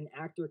an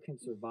actor can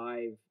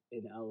survive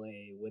in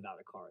LA without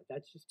a car.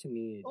 That's just to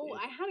me. Oh,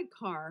 I had a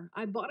car.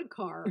 I bought a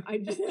car. I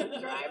just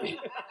didn't drive it.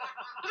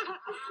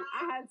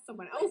 I had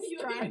someone else You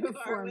had drive a it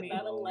car for me.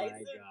 without a Oh my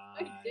license.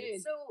 I god.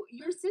 did. So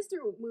your sister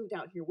moved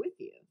out here with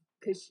you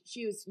because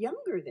she was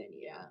younger than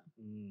you. Yeah.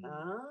 Mm.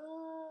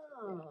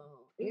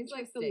 Oh, It's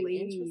like the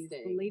interesting,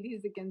 the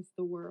ladies against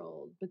the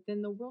world. But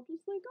then the world was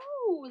like,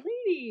 "Oh,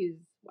 ladies,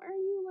 why are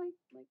you like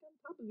on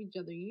top of each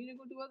other? You need to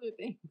go do other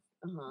things."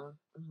 Uh huh.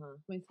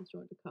 My sister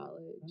went to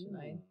college, and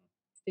I Oh.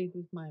 stayed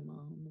with my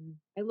mom, and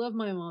I love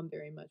my mom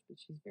very much, but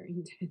she's very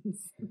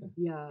intense.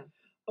 Yeah.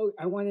 Oh,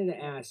 I wanted to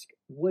ask,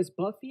 was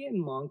Buffy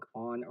and Monk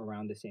on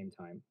around the same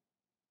time?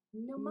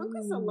 No, Monk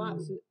is a lot.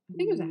 I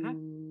think it was after.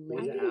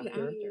 Was it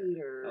after?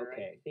 Later,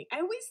 Okay. I think. I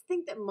always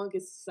think that Monk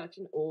is such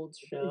an old It's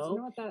show,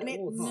 not that and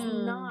old, it's huh?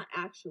 No. not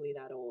actually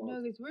that old.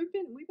 No, because we've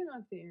been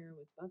off the air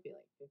with Buffy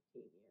like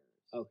 15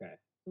 years. Okay.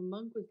 The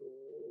Monk was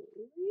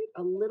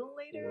A little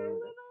later.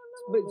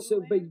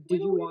 But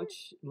did you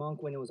watch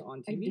Monk when it was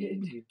on I TV?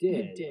 did. You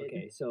did. I did.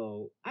 Okay,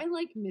 so I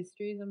like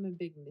mysteries. I'm a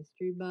big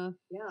mystery buff.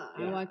 Yeah.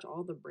 I watch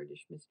all the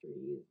British mysteries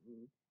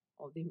and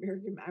all the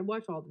American. I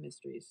watch all the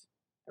mysteries.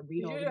 I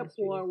read all the You're a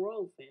mysteries.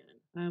 Poirot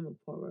fan. I'm a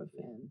Poirot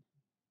fan.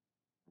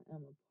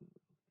 I'm a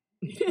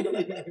Poirot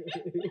fan.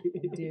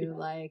 I do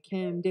like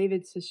him.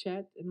 David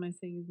Sachette. Am I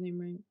saying his name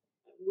right?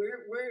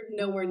 We're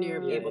nowhere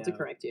near Yeah, able to yeah.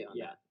 correct you on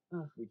yeah,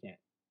 Ugh. we can't.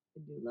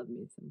 I do love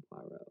me some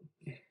Poirot.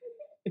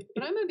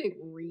 But I'm a big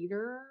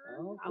reader.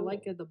 Oh, I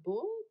like cool. the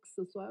books.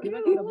 So I You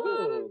read like a the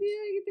lot of books. the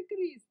Agatha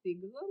Christie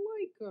because I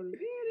like her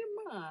very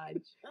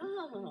much.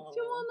 Oh.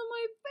 She's one of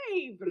my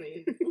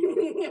favorites.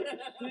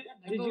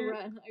 Did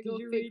I go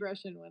you fake read-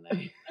 Russian when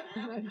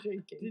I'm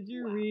drinking. Did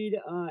you read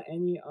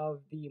any of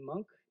the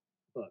Monk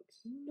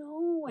books?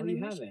 No, Oh, and you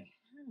I wish haven't?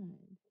 I had.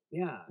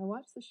 Yeah. I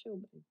watched the show,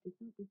 but I did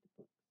not read the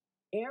book.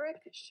 Eric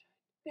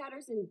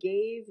Patterson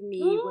gave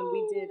me when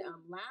we did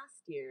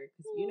last year,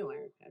 because you know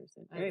Eric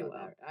Patterson very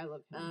well. I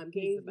love him.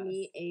 He's Gave the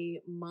me best.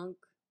 a Monk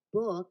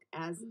book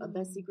as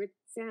the Secret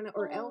Santa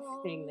or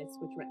Elf thing that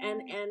switched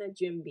around, and a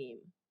Jim Beam.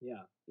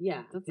 Yeah.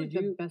 Yeah, That's Did like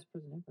you- the best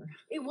present ever.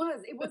 it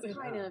was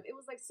kind Yeah. of, it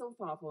was like so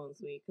thoughtful and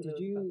sweet. 'Cause Did it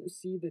was about you this-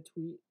 see the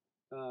tweet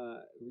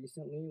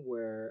recently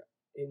where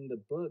in the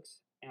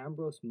books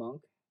Ambrose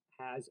Monk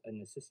has an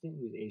assistant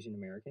who's Asian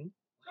American?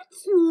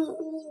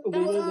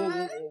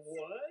 What?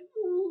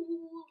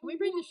 Can we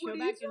bring the show What are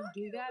you back and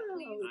do talking that,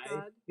 please, about?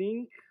 I God?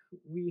 think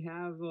we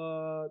have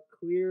a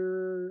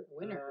clear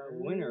Winner.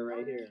 winner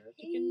right here.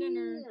 Chicken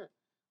dinner.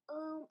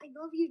 I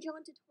love you,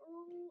 John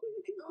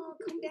Turturro.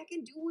 Come back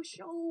and do a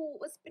show,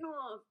 a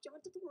spinoff. John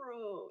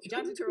Turturro.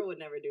 John Turturro would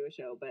never do a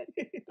show, but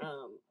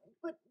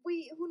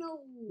wait, who knows?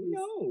 Who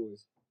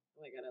knows?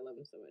 Oh my god, I love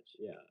him so much.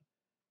 Yeah.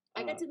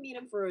 I got to meet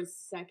him for a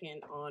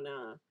second on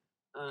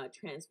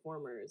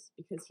Transformers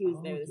because he was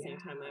there the same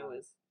time I yeah.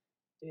 was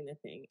doing the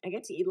thing. I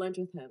got to eat lunch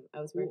with him.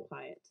 I was very Cool.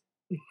 quiet.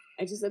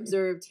 I just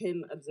observed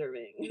him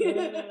observing.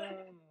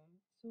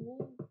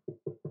 So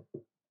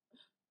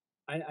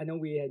I know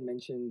we had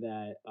mentioned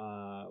that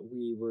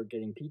we were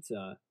getting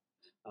pizza.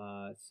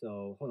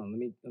 So hold on,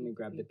 let me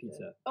grab the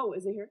pizza. Oh,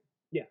 is it here?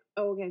 Yeah.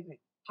 Oh, okay, okay.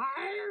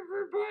 hi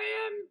everybody,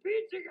 I'm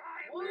Pizza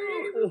Guy. I'm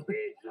ready Whoa. for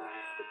pizza.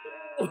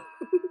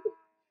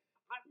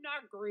 I'm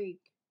not Greek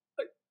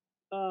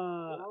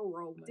or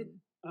Roman.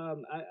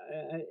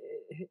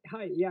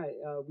 Hi, yeah,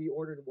 we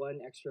ordered one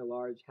extra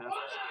large half.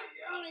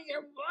 You only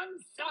get one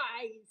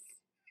size.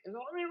 There's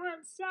only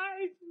one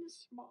size and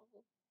it's small.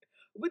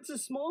 It's a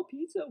small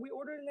pizza. We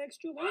ordered an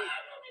extra large.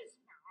 It's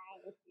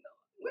small.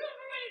 We don't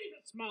have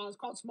anything small. It's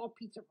called small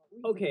pizza for a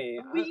reason. Okay,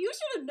 You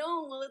should have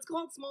known. Well, it's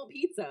called small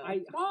pizza.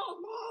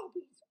 Small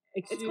pizza.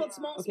 It's called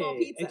small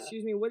pizza.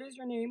 Excuse me, what is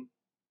your name?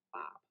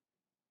 Bob.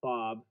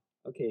 Bob.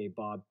 Okay,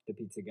 Bob, the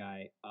pizza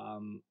guy.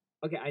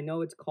 Okay, I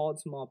know it's called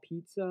small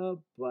pizza,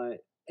 but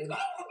It's called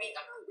small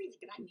pizza for a reason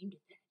because I named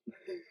it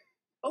that.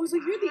 Oh, so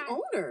you're the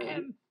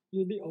owner.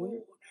 you're the owner.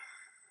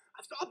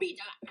 Of small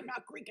pizza. I'm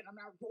not Greek and I'm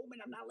not Roman.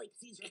 I'm not like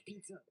Caesar's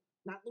pizza.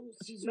 Not Little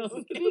Caesar's. No.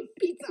 Big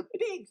pizza.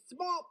 Big,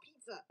 small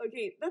pizza.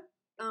 Okay,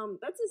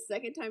 that's the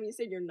second time you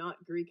said you're not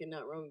Greek and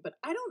not Roman, but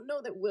I don't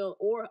know that Will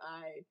or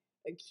I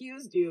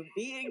accused you of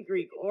being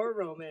Greek or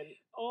Roman.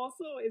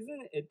 Also,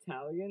 isn't it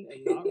Italian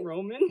and not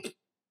Roman?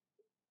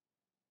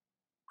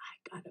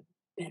 I got a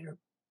better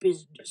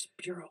business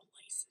bureau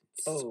license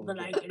Oh, so that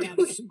I okay. can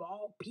have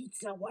small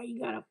pizza. Why you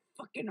gotta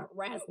fucking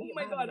harass Oh me?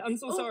 my about god, it? I'm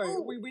so Oh, sorry.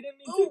 oh, we didn't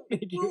mean oh, to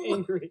make you oh,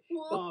 angry.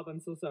 oh. Bob,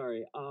 I'm so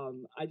sorry.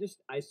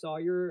 I saw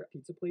your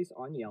pizza place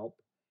on Yelp.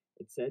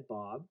 It said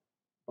Bob's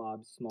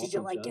small Did pizza.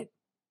 you like it?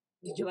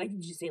 Did you like?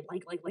 Did you say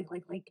like?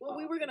 Well,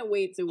 we were gonna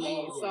wait till we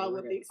Oh, saw yeah,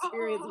 what we're the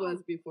experience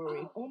was before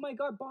we. Oh my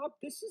god, Bob,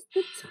 this is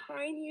the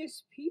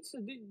tiniest pizza.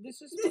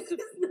 This is This supposed to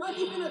is not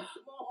even a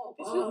small.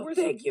 This is Bob. worse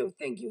thank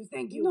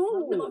you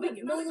No, for loving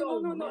it no, so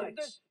no. much.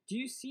 Do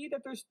you see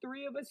that there's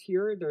three of us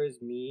here?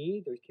 There's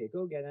me, there's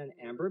Keiko again, and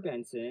Amber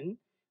Benson,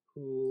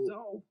 who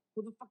So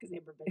who the fuck is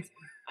Amber Benson?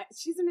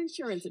 She's an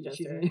insurance she's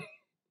adjuster. in-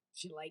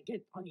 She like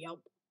it on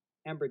Yelp.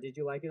 Amber, did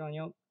you like it on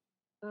Yelp?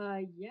 Yeah,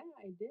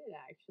 I did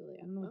actually.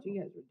 I don't know what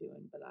you guys were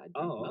doing, but I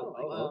Oh, jumped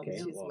on, well, okay.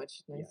 She's Well,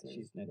 much yeah, nicer.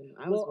 she's nice. than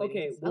I was Well, waiting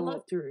okay, to see. I well-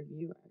 left a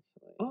review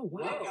actually. Oh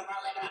wow! Thank you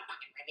for leaving a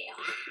fucking review.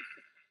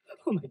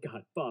 Oh my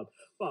god, Bob.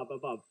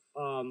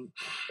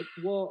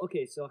 Well,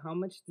 okay. So how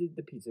much did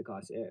the pizza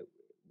cost?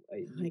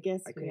 I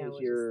guess I yeah, couldn't we'll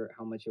hear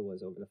how much it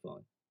was over the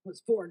phone. It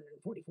was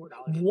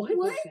 $444.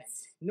 What?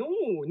 No.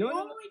 We're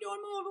only doing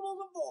multiples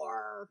of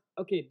 4.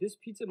 Okay, this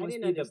pizza I must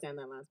didn't be the understand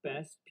that last part.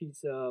 best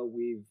pizza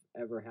we've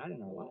ever had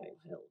in our Oh, lives.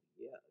 hell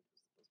yeah.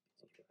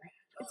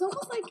 It's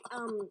almost like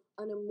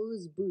an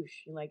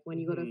amuse-bouche, like when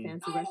you go to a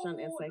fancy restaurant.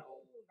 It's like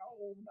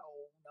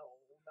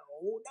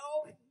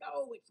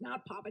no, it's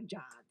not Papa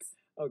John's.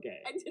 Okay.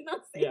 I did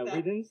not say Yeah, that.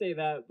 we didn't say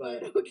that,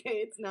 but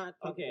okay, it's not.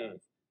 Papa okay.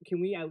 John's. Can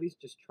we at least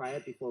just try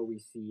it before we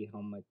see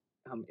how much?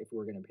 If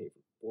we're gonna pay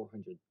for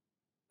 $440?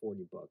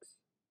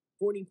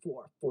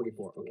 44.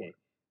 44. Okay.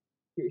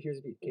 Here's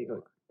a piece.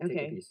 Keiko, take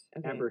Okay. a piece.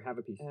 Okay. Amber, have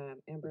a piece.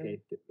 Amber, Okay.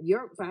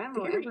 you're. I don't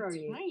know. Very Amber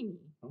already. tiny.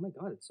 Oh my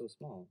God, it's so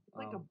small. It's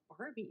like a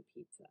Barbie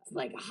pizza. It's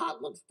like a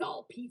hot looks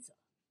doll pizza.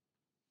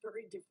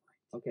 Very different.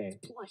 Okay.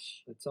 It's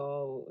plush. Let's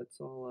all put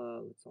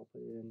it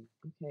in.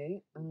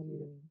 Okay.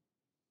 Is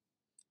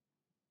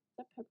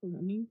that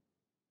pepperoni?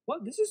 Well,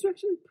 this is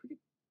actually pretty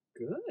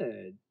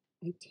good.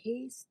 I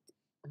taste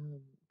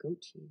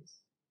goat cheese.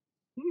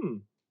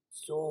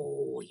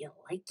 So you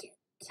like it?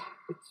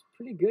 It's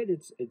pretty good.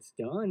 It's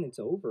done. It's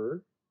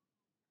over.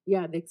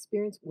 Yeah, the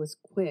experience was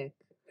quick,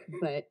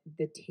 but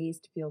the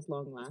taste feels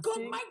long It's called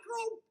lasting.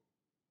 micro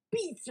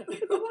pizza for a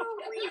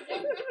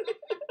reason.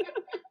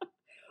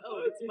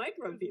 Oh, it's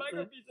micro pizza.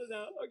 Micro pizza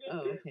now. Okay.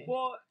 Oh, okay.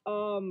 Well,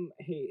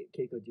 hey,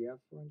 Keiko, do you have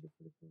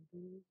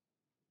 $444?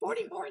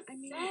 44 I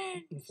mean,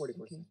 cents.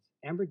 44 Okay. cents.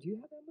 Amber, do you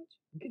have that much?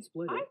 You can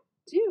split it. I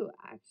do,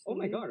 actually. Oh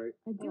my God!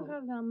 I do Oh.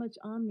 have that much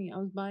on me. I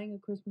was buying a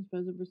Christmas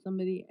present for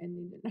somebody and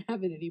they didn't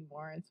have it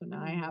anymore. And so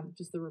now I have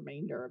just the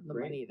remainder of the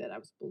Great. money that I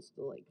was supposed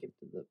to like give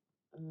to the.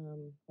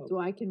 Oh. So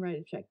I can write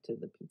a check to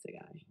the pizza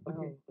guy.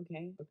 Okay. Oh,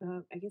 okay.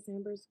 I guess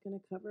Amber's gonna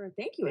cover it.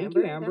 Thank you, Thank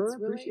Amber. you, Amber.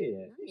 That's really Appreciate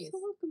it. You're Nice. so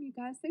welcome, you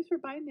guys. Thanks for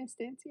buying the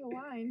Estancia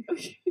wine.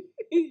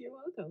 You're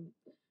welcome.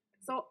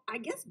 So I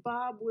guess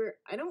Bob,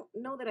 I don't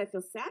know that I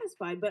feel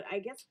satisfied, but I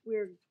guess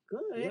we're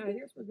good. Yeah, I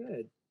guess we're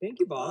good. Thank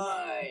you,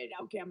 Bob. Good.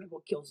 Okay, I'm gonna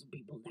go kill some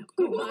people now.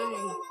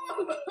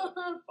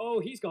 Goodbye. Oh,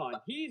 he's gone.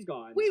 He's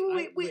gone.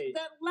 Wait.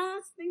 That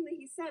last thing that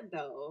he said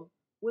though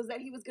was that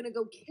he was gonna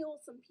go kill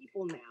some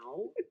people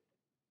now.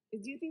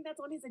 Do you think that's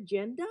on his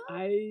agenda?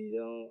 I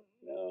don't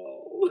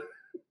know.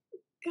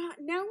 God,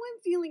 now I'm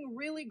feeling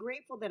really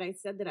grateful that I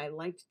said that I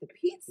liked the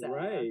pizza.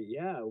 Right?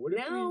 Yeah. What if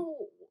Now,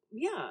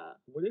 yeah.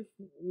 What if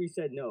we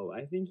said no?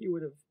 I think he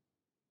would have.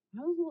 I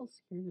was a little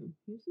scared of him.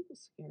 He was a little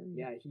scary.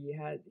 Yeah, he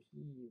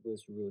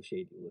was real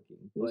shady looking.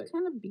 He was But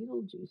kind of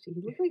Beetlejuicy.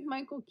 He looked like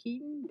Michael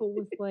Keaton, but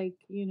with like,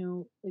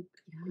 like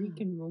Greek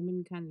and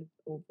Roman kind of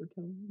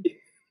overtone.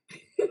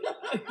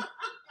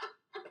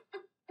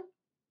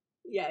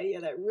 Yeah,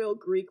 that real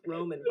Greek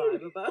Roman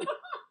vibe about it.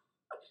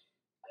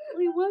 Well,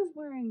 he was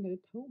wearing a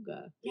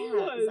toga. Yeah,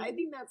 was. I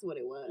think that's what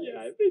it was. yeah,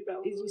 I think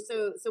that Is was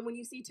you, so when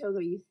you see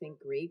toga, you think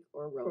Greek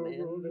or Roman.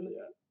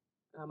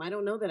 Yeah. I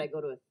don't know that I go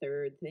to a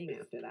third thing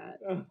after that.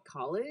 Oh.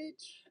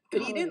 College?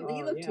 But he didn't.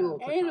 He Oh, looked yeah. too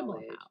old for Animal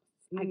college.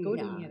 House. I go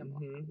to Yeah. Animal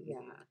Mhm. House.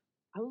 Yeah.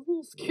 I was a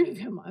little scared of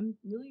him. I'm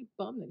really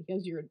bummed that he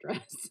has your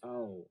address.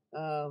 Oh.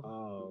 Oh.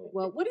 Oh.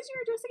 Well, what is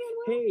your address again,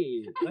 Will?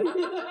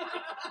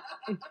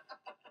 Hey.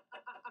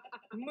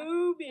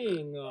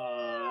 Moving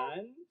on.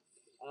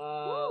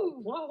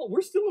 Woo. Plot hole.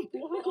 We're still in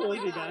plot Oh holes,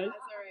 my you God, guys.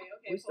 Sorry.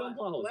 Okay. We're still in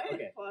plot holes. What?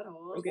 Okay. Plot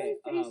holes. Okay.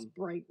 My face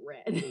bright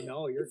red.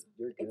 No, you're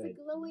good. It's a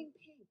glowing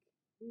pink.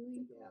 It's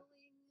a Yeah.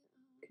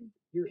 glowing.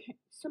 You're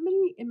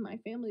Somebody in my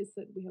family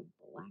said we have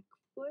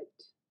Blackfoot,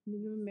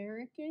 Native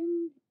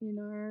American in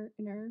our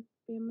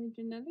family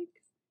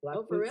genetics. for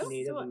Blackfoot real?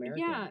 Native So, American.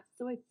 yeah,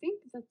 so I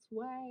think that's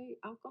why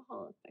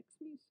alcohol affects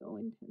me so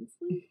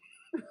intensely.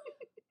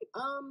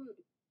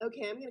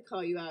 Okay, I'm gonna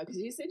call you out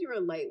because you said you were a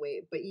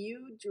lightweight, but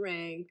you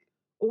drank.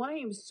 Oh, I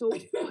am so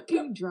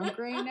fucking drunk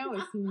right now.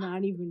 It's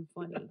not even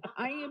funny.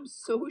 I am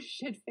so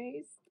shit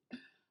faced.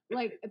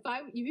 Like if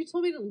you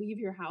told me to leave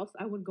your house,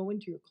 I would go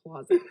into your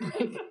closet.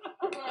 Like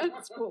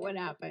that's what would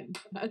happen.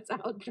 That's how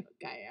drunk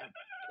I am.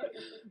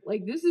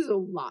 Like this is a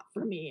lot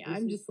for me.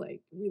 I'm just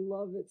like We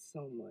love it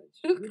so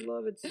much. We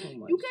love it so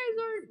much. you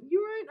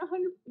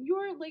guys you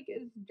aren't like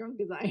as drunk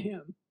as I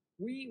am.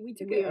 We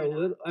took We it are a not.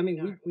 little. I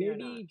mean, We are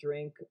maybe not.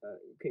 drank.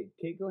 Okay,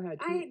 Keiko had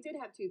I did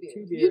have 2 beers. 2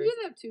 You beers. did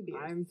have 2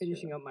 beers. I'm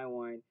finishing up my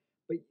wine.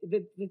 But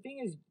the thing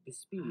is the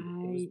speed.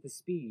 It was the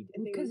speed. I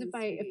think it because was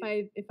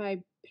if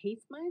I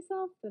pace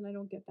myself, then I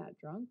don't get that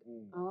drunk.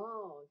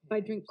 Oh. If I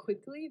okay, drink understand.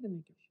 quickly, then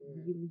I get Sure.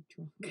 really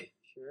drunk.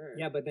 Sure.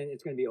 Yeah, but then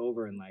it's gonna be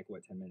over in like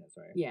what 10 minutes,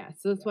 right? Yeah,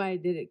 so that's why I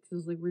did it because I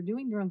was like, we're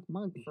doing drunk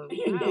monk for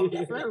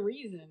for a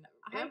reason.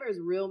 Amber's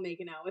real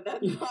making out with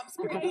that pop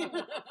screen.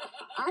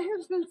 I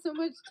have spent so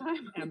much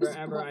time. on Amber, this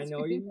Amber, I know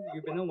screen.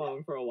 you've been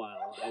alone for a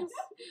while. It's,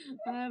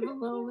 I'm a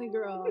lonely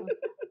girl.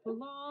 The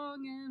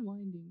long and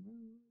winding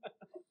road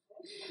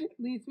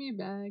leads me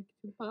back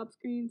to the pop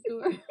screen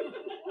store.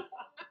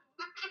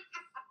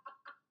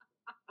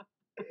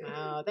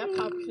 Wow, that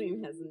pop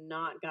screen has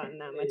not gotten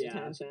that much Yeah.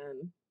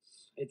 attention.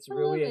 it's I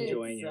really love it.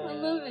 enjoying it. I right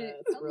love now. it.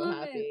 It's I real love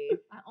happy. it.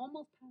 I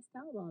almost passed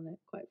out on it,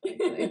 quite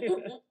frankly.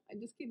 I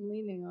just keep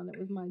leaning on it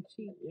with my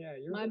cheek. Yeah,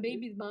 you're My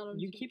baby's bottom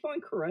You cheek. keep on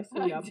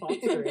caressing I that pop do.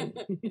 screen.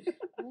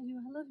 I love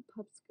you,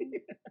 pop screen.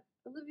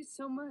 I love you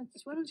so much.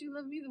 Why don't you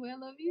love me the way I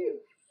love you?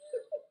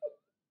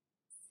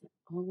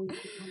 Always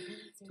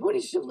Tony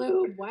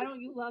Shalhoub, why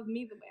don't you love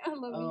me the way I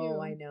love you?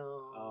 Oh, I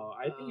know. Oh,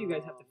 I think you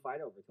guys have to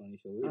fight over Tony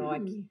Shalhoub. Oh, I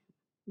can't.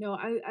 No,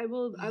 I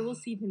will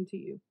cede him to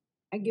you.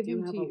 I give do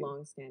him have to a you.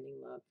 long-standing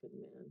love for the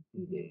man.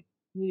 You do.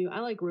 You do. I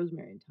like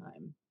Rosemary and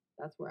Thyme.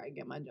 That's where I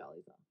get my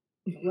jollies off.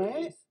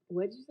 What?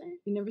 What'd you say?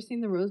 You never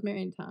seen the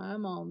Rosemary and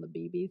Thyme on the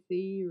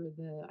BBC or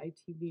the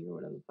ITV or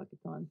whatever the fuck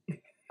it's on?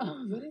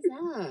 What is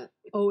that?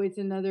 Oh, it's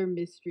another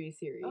mystery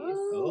series.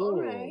 Oh,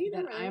 all right.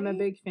 That I'm a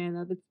big fan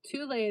of. It's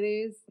two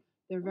ladies.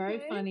 They're very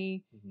Okay.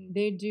 funny. Mhm.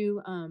 They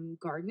do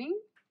gardening,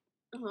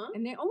 Uh-huh.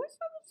 and they always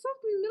find themselves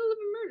in the middle of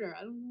a murder.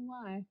 I don't know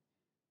why.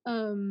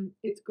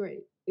 It's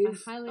great. I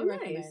highly oh, nice.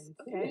 recommend.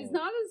 Okay.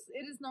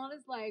 It is not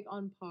as like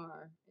on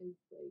par as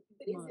like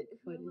But is Monk, it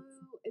but Hulu?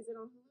 it's, Is it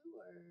on Hulu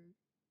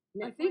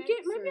or? I think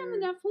it might be on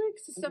the or- Netflix.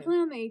 It's Okay. definitely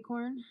on the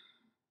Acorn. You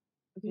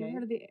Okay. ever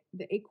heard of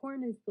the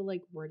Acorn is the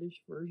like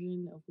British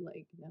version of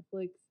like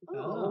Netflix about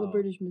all Oh. the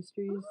British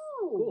mysteries.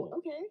 Oh, Cool.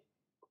 okay.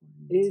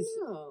 Is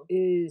No.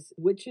 is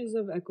Witches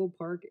of Echo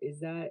Park, is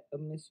that a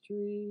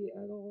mystery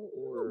at all,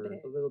 or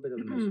bit. a little bit of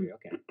a mystery?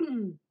 Okay.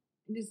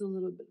 It is a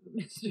little bit of a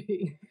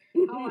mystery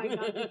how I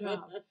got the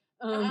job.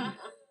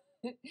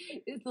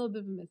 It's a little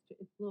bit of a mystery.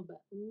 It's a little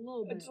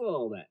bit. It's a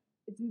little bit.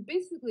 It's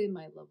basically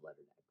my love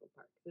letter to Echo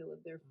Park. They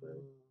lived there for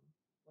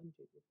 1,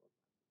 2, 3, 4,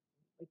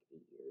 5, like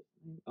 8 years.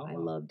 Oh, I wow.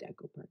 loved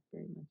Echo Park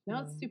very much.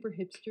 Now it's Yeah. super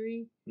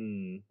hipstery,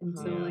 Mm. and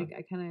so Yeah. like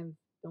I kind of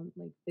don't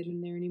like fit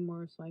in there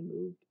anymore. So I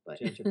moved. But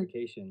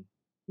Gentrification.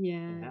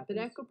 yeah, but happens.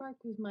 Echo Park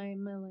was my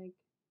like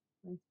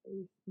my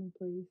space, my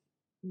place.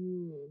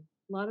 Mm.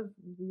 A lot of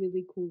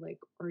really cool like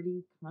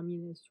arty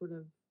communist sort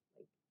of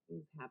like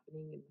things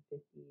happening in the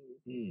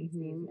 50s and 60s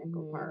in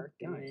Echo Mhm, Park,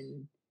 nice.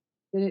 and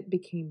then it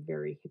became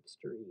very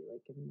hipstery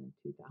like in the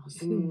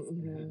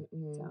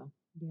 2000s. So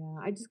yeah,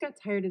 I just got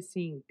tired of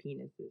seeing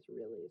penises.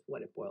 Really, is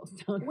what it boils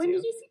down When to.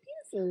 did you see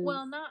penises?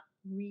 Well, not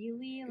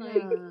really like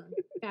Yeah.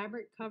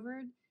 fabric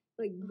covered.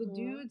 Like the Uh-huh.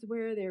 dudes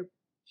wear their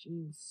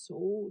jeans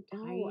so tight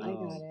Oh, I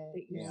got that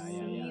it. you Yeah,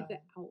 see yeah. the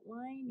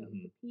outline of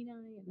the peni, and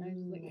I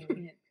was just like,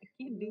 Mm. I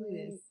can't do Right.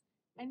 this.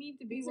 I need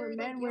to be These where are, like,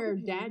 men yoga wear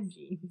dad pants.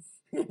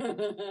 jeans,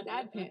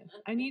 dad pants.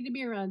 I need to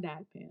be around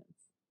dad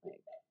pants.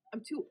 Like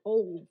I'm too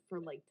old for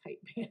like tight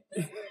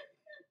pants.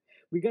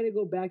 We got to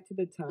go back to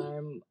the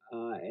time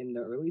in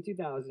the early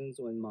 2000s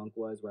when Monk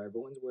was, where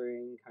everyone's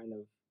wearing kind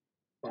of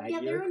Oh, baggier yeah,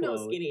 there are clothes.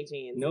 no skinny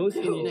jeans. No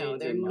skinny No, jeans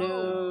there are in Monk.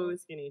 no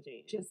skinny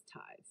jeans. Just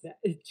ties. That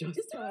is just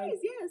Just ties,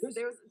 yes. There's-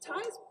 There was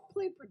ties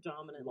played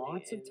predominantly.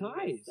 Lots of in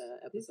ties. This,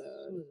 This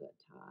episode. was a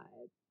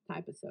tie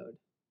episode.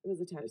 It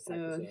was a type this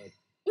episode. episode.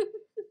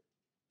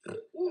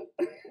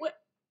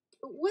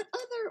 What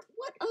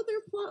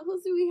other plot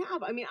holes do we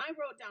have? I mean, I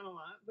wrote down a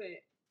lot, but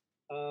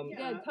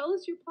Yeah, tell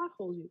us your plot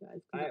holes, you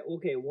guys. 'cause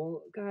Okay,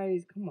 well,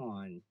 guys, come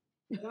on.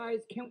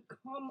 Guys,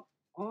 come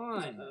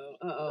on.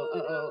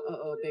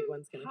 big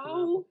one's gonna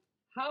come up.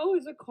 How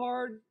is a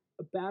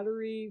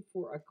battery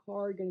for a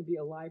car gonna be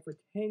alive for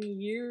 10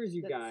 years,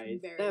 you That's guys?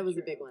 very That was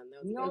a true. big one.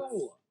 That was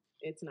No.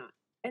 it's not.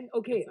 And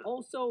okay, That's not-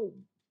 also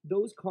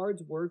those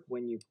cards work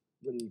when you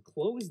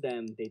close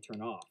them, they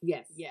turn off.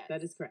 Yes, Yes.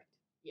 that is correct.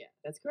 Yeah.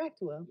 That's correct,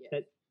 Will. Yeah.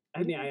 That I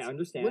What mean, if I it's-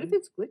 understand. What if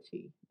it's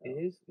glitchy? It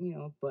is,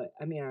 but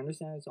I mean, I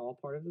understand it's all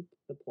part of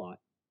the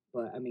plot.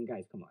 But I mean,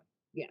 guys, come on.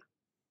 Yeah.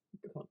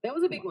 Come on. That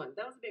was a Come big on. one.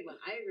 That was a big one.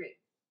 I agree.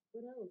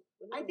 What else?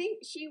 I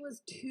think she was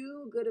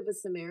too good of a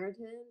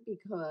Samaritan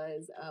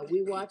because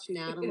we watched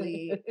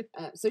Natalie.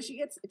 So she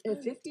gets a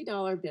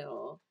 $50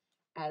 bill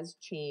as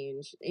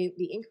change,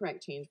 the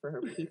incorrect change for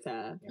her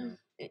pizza,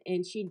 Yeah.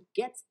 and she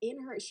gets in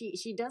her.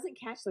 She doesn't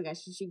catch the guy.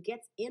 She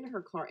gets in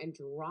her car and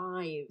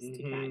drives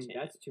to catch him.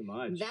 That's too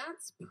much.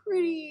 That's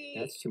pretty.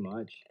 That's too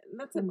much.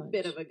 That's too a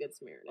bit much. of a good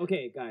Samaritan.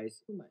 Okay,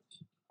 guys, Too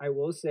much. I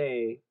will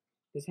say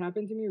this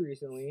happened to me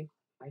recently.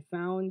 I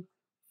found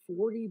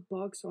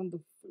 $40 on the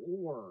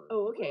floor.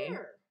 Oh, okay.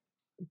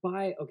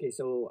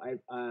 So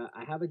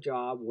I have a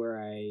job where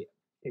I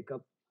pick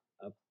up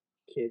a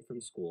kid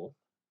from school.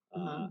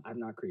 I'm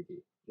not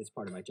creepy. This is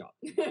part of my job.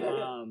 They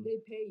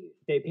pay you.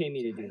 They pay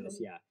me to do this,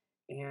 yeah.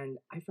 And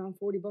I found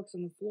 $40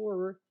 on the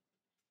floor,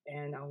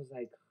 and I was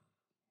like,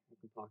 I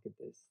can pocket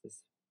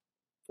this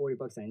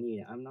 $40 I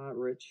need. I'm not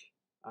rich.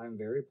 I'm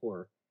very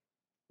poor.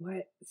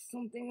 But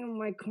something in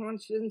my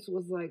conscience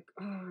was like,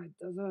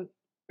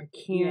 I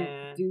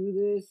can't do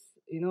this,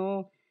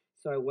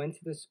 So I went to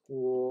the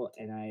school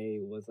and I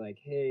was like,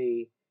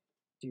 hey,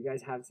 do you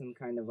guys have some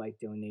kind of like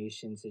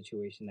donation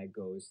situation that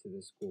goes to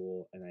the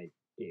school? And I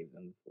gave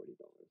them $40.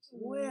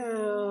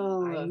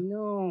 Well, I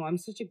know. I'm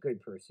such a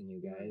good person,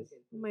 you guys.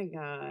 oh my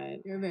god.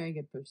 You're a very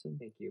good person.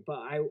 Thank you. But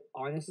I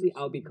honestly,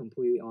 I'll be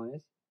completely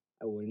honest.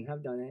 I wouldn't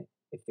have done it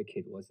if the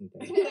kid wasn't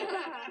there.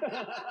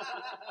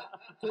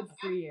 Good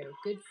for you.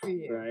 Good for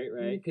you.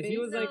 Right. Because he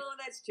was no, like,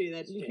 that's true.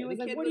 That's true. he was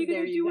The like, kid what are you gonna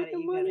there, do with the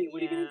you money? gotta-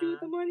 What are you gonna do with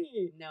the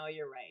money? No,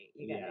 you're right.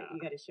 You Yeah.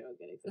 gotta show a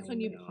good example. That's when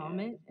you Yeah. palm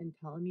it and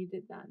tell them you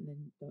did that, and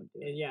then don't do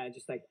And it. yeah,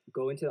 just like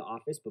go into the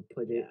office, but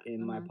put it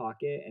in my Uh-huh.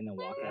 pocket and then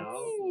walk out.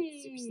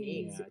 Super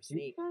sneak. Yeah. Super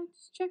sneak.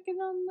 Just checking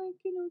on the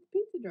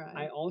pizza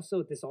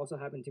drive. This also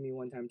happened to me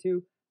one time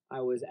too.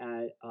 I was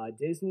at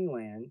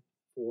Disneyland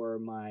for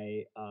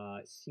my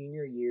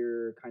senior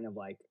year kind of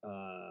like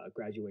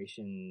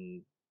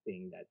graduation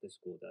thing that the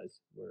school does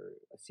where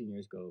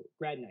seniors go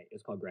grad night.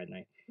 It's called grad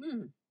night.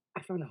 Hmm.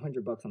 I found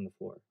 $100 on the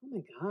floor. Oh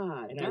my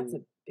god, And that's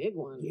a big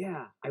one.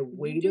 Yeah, I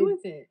What do you waited. do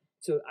with it?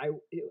 So I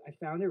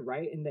found it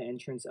right in the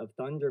entrance of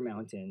Thunder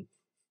Mountain,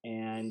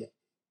 and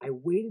I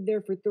waited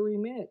there for 30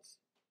 minutes.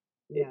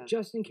 Yeah.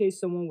 Just in case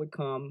someone would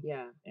come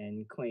Yeah.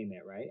 and claim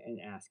it, right? And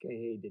ask,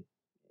 hey,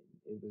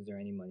 was there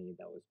any money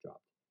that was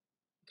dropped?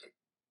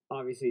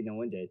 Obviously, no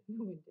one did.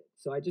 No one did.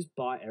 So I just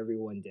bought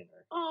everyone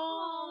dinner.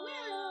 Oh,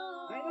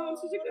 I know, I'm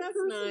such a good that's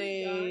person,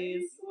 nice.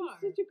 guys.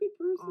 I'm such a good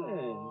person.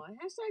 Oh,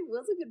 hashtag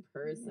was a good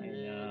person. I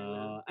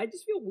know. I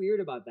just feel weird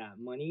about that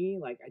money.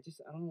 Like, I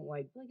don't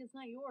like. Like it's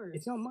not yours.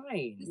 It's not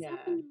mine. This Yeah.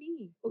 happened to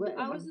me. What-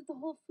 I was at the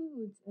Whole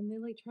Foods and they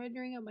like tried to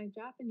ring up my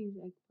Japanese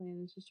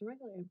eggplant. It's just a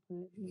regular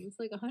eggplant. And it was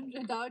like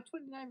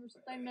 $100.29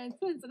 versus 99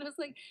 cents. And I was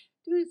like,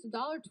 dude, it's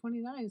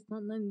 $1.29. It's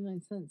not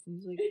 99 cents. And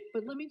he's like,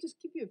 but let me just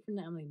give you it for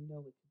now. I'm like,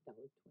 no, it's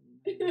 $1.29.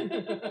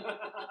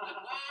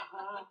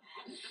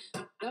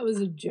 That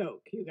was a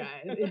joke, you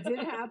guys. It did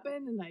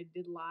happen, and I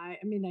did lie.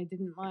 I mean, I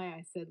didn't lie.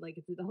 I said like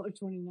it's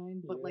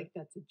 $1.29, but Yeah. like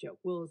that's a joke.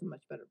 Will is a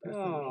much better person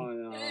Oh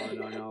than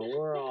me. no!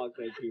 We're all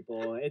good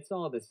people. It's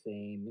all the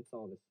same. It's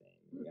all the same,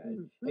 you guys.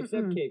 Mm-mm,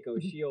 Except mm-mm. Keiko,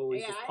 she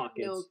always Yeah, just I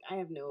pockets.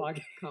 have no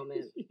Pocket-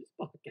 comment. She just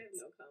I have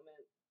pockets. no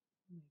comment.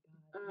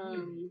 Oh my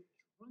God. You're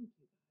drunk,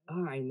 you guys.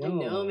 Oh, I I know.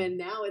 know, man.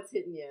 Now it's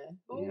hitting you.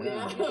 Oh, Yeah.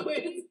 Now it's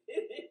hitting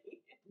you.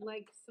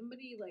 Like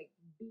somebody like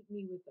beat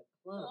me with a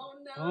club. Oh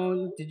no.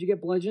 Oh, did you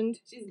get bludgeoned?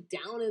 She's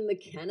down in the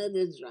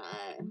Canada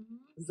Dry.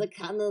 Mhm. The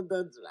Canada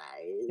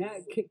Dry.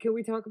 Yeah. Can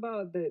we talk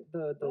about the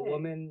What?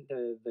 woman,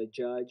 the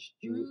judge,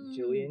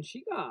 Julian?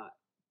 She got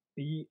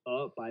beat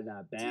up by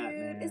that bat, Dude,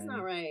 man. it's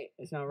not right.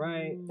 It's not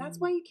right. That's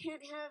why you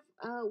can't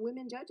have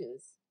women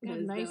judges. Have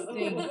 'Cause nice the-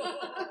 things.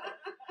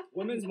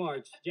 Women's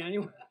March,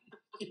 January.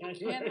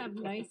 Can't have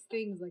nice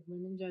things like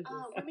women judges.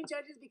 women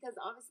judges because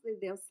obviously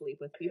they'll sleep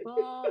with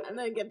people and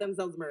then get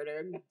themselves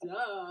murdered.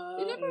 Duh.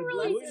 They never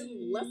really-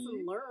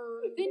 lesson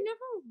learned. They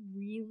never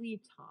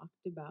really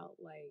talked about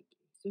like.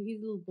 So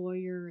he's a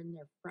lawyer and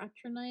they're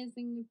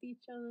fraternizing with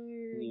each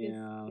other.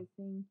 Yeah.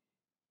 Kissing.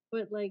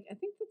 But like, I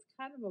think that's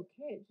kind of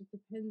okay. It just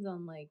depends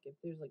on like if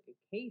there's like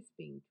a case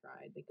being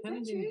tried. They kind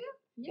of Is that true?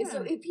 Yeah.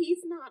 So if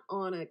he's not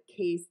on a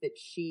case that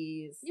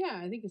she's,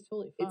 yeah, I think it's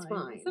totally fine. It's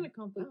fine. It's not a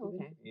conflict. Oh, of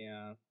okay. interest.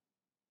 Yeah.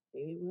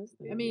 Maybe it was.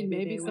 I then. mean,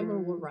 maybe they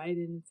someone will were- write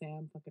in and say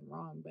I'm fucking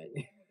wrong, but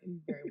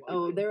very well.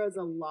 Oh, could. there was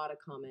a lot of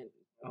comment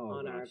Oh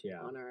on gosh, our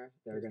yeah. on our.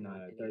 They're there's gonna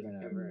not they're any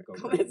gonna ever go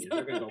comments. crazy.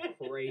 They're gonna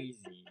go crazy.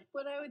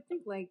 But I would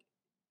think like,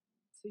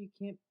 so you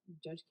can't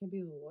judge can't be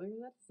a lawyer.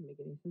 That doesn't make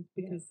any sense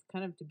Yeah. because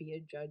kind of to be a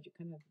judge, you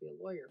kind of have to be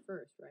a lawyer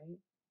first, right?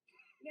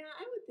 Yeah,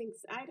 I would think.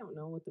 I don't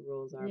know what the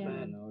rules are, Yeah. I but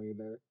don't know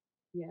either.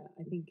 Yeah,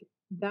 I think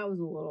that was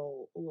a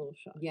little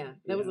shocking. yeah,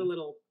 that was a Yeah.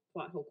 little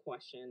plot hole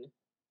question.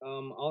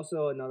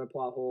 Also another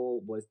plot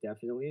hole was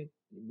definitely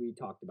we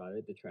talked about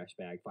it, the trash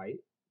bag fight.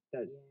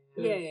 That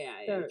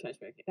Yeah, that- the trash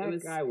bag. It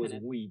that guy was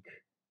kinda- weak.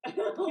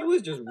 He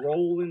was just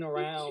rolling He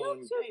around. killed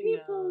two I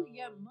people. know.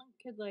 Yeah,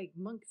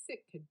 Monk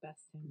Sick could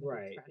best him with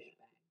Right. a trash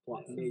bag.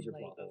 Plot, That major seems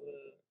plot hole.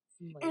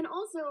 seems like- And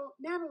also,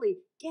 Natalie,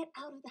 get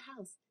out of the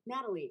house.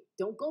 Natalie,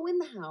 don't go in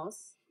the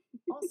house.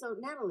 Also,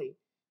 Natalie,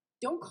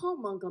 don't call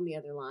Monk on the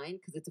other line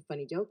because it's a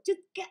funny joke.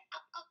 Just get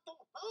out of the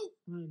house.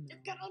 I don't Just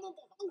know. get out of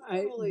the house,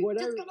 I- Natalie. what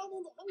Just I- get out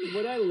of the house.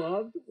 What I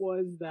loved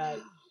was that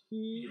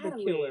the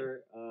Natalie.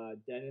 killer,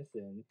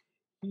 Dennison,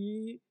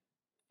 he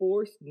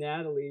forced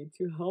Natalie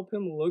to help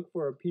him look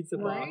for a pizza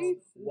box Right?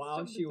 It's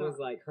while so she was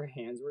bizarre. like her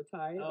hands were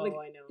tied. Oh, like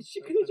I know. she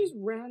So could have funny. just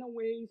ran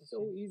away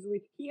so Okay.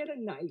 easily. He had a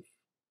knife.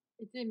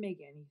 It didn't make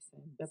any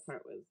sense. That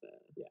part was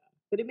Yeah.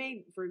 but it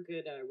made for a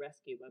good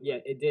rescue. By Yeah,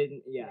 Monk. it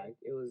didn't. Yeah,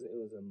 it was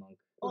a monk.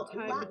 The Oh,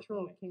 Tide la-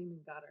 Patrol came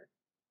and got her.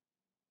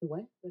 The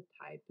what? The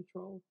Tide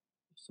Patrol.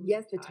 Some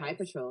Yes, the Tide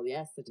ties. Patrol.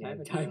 Yes, the Yeah,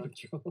 Tide Time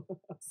Patrol.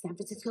 Patrol. San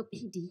Francisco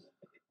PD.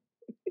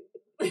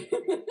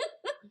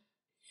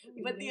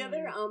 Oh, But the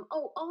other, man.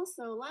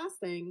 also last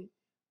thing,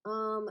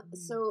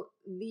 so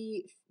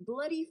the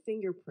bloody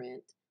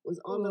fingerprint was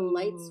on the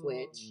light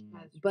switch, Mm.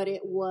 That's but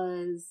it ridiculous.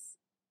 was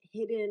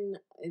hidden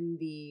in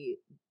the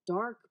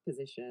dark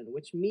position,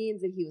 which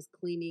means that he was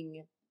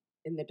cleaning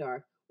in the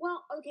dark.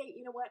 Well, okay,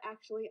 you know what?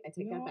 Actually, I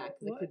take that No, back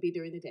because it what? could be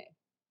during the day.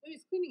 He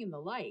was cleaning in the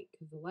light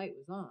because the light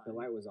was on. The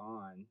light was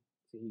on,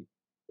 so he.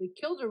 He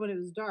killed her when it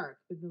was dark,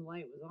 but the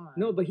light was on.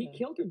 No, but he so-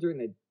 killed her during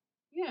the.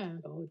 Yeah.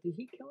 Oh, did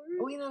he kill her?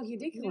 Oh, you know, he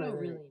did We kill don't her,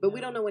 really but we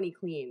don't know. know when he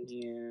cleaned.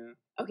 Yeah.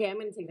 Okay, I'm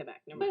gonna take that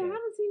back. Never But mind. how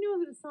does he know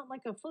that it's not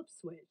like a flip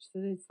switch?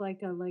 That it's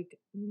like a like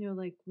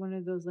one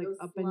of those like Those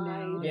up and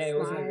down. Yeah, it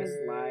was like a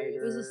sliders.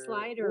 slider. It was a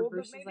slider Well, but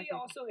versus maybe like a-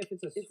 also if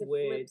it's a It's switch. a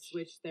flip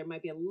switch. There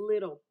might be a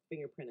little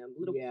fingerprint, a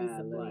little piece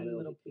Yeah, of blood, a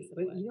little piece of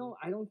But blood. you know,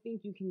 I don't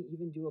think you can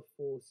even do a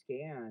full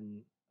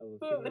scan of.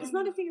 But it's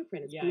not a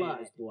fingerprint; it's yeah, blood.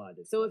 Yeah, it's blood.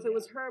 It's So blood, if it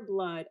was yeah. her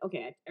blood,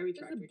 okay, I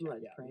retract. a retract. blood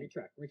Yeah, print.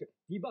 retract.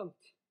 Debunked.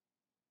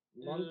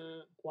 Monk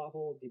Uh, plot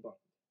hole debunked.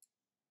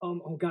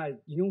 Oh God,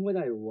 you know what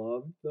I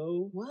loved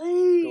though? what?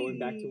 Going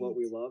back to what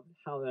we loved,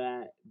 how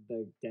that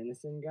the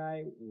Dennison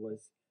guy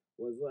was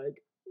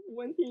like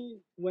when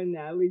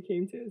Natalie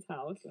came to his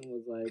house and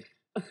was like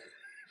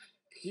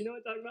You know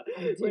what I'm talking about?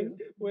 I do.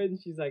 When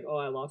she's like, "Oh,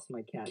 I lost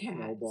my cat Cat.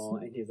 Snowball,"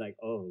 and he's like,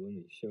 "Oh, let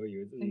me show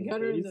you. It's in I the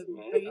got her in the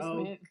basement."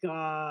 Oh basement.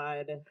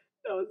 God.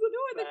 That was the No,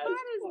 the best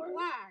cat is part.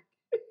 black.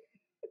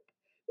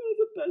 That was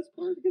the best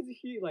part because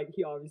he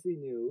obviously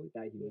knew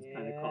that he was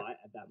kind of Yeah. caught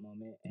at that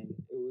moment, and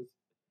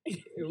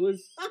it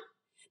was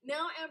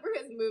Now Amber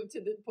has moved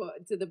to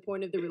the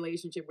point of the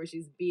relationship where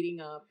she's beating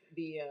up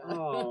the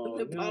oh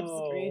the pop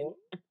screen.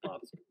 no,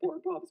 poor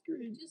pop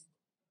screen. Just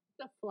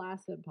the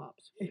flaccid pop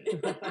screen.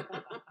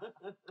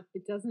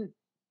 It doesn't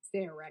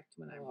stay erect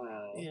when I'm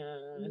around. Oh. It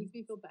Yeah, makes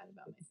me feel bad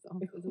about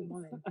myself as a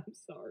woman. I'm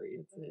sorry.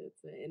 it's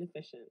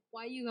inefficient.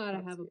 Why you gotta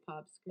Pop have a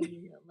pop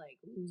screen that like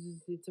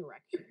loses its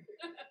erection?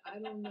 I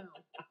don't know.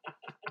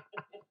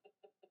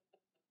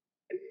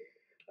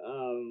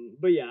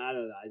 But yeah, I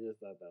don't know. I just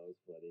thought that was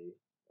funny.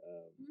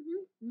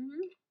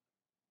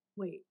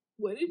 Wait,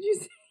 what did you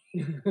say?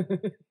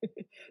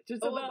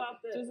 just Oh,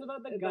 about the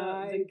about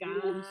guy the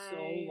being so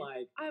guy.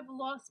 like I've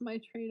lost my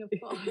train of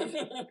thought.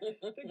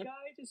 the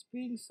guy just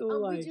being so Oh,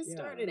 like we just yeah.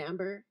 started,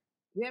 Amber.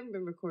 We haven't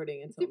been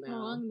recording Is until it now.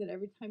 wrong that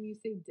every time you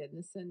say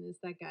Dennison is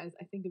that guy's?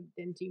 I think of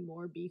Dinty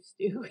Moore beef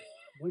stew.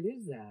 What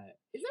is that?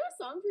 Is there a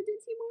song for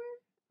Dinty Moore?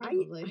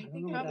 Probably. I don't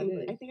think know what that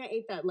probably. is. I think I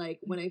ate that like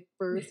when I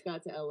first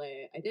got to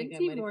LA. I think I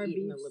Dinty might Moore have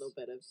eaten beef a little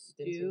bit of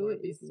Dinty stew Moore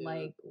beef is stew.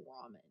 like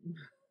ramen.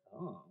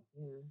 Oh,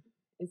 Yeah.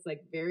 It's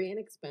like very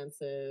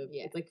inexpensive.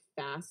 Yeah. It's like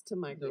fast to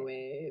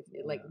microwave.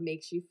 It like Yeah.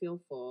 makes you feel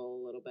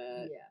full a little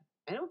bit. Yeah.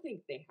 I don't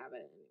think they have it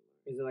anymore.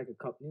 is it like a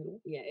cup noodle?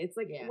 Yeah, it's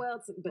like Yeah. well,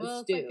 it's but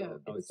Well, stew. it's like a,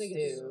 Oh, it's like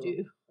stew. a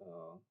stew.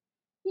 Oh,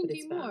 But Dinty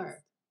it's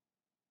Moore.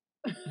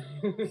 fast.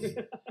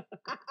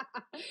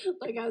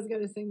 Like I was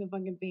gonna sing the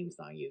fucking theme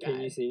song, you guys.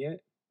 can you sing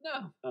it?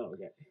 No, Oh,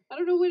 okay. I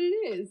don't know what it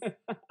is. I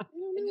I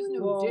don't just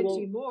know Well,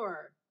 Dinty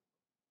Moore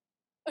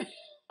Then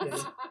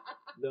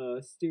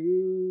the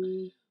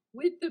stew.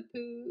 with the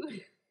poo.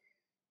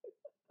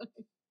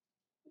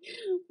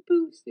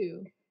 Poo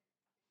stew.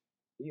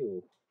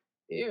 Ew.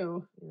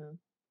 Ew. Yeah.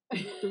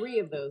 3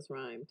 of those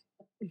rhymed.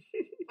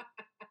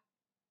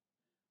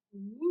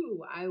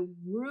 Woo! I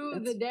rue the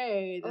That's-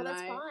 day that Oh,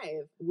 that's I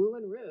 5. Woo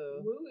and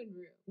roo. woo and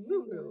rue. Very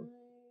Woo rue. nice.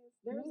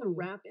 There's a Woo.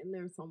 rap in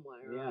there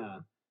somewhere. Yeah.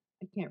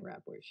 I can't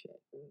rap worth shit.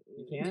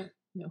 You can't?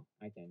 No.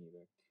 I can't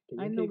either. Can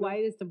you, I'm the Keiko?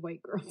 whitest of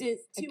white girls. Dinty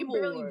I can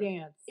barely Moore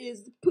dance.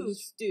 is the poo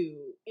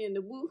stew and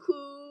the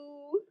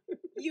woohoo.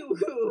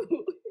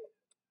 Yoo-hoo.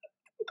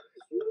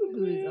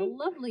 Who is a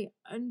lovely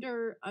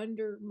under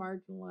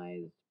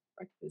marginalized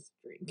breakfast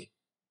drink.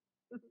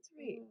 That's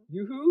right.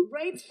 Yoo-hoo?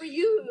 Right for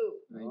you.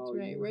 Right, Oh,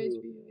 right, right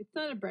for you. It's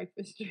not a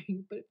breakfast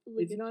drink, but it feels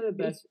like It's it not should a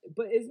be. best,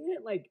 but isn't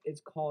it like it's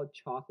called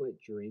chocolate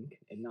drink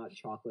and not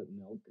chocolate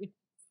milk?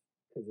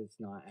 Because it's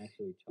not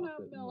actually Not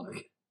chocolate milk.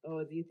 milk.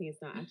 Oh, do you think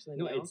it's not actually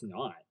No, milk? it's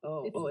not.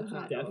 Oh, It's it's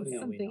not. not. Definitely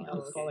something not.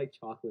 else. It's called like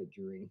chocolate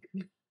drink.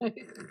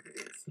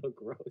 It's so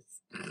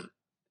gross.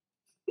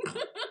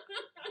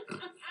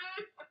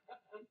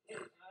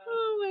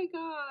 Oh my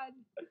god.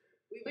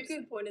 We've reached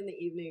the point in the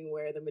evening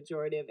where the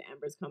majority of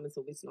Amber's comments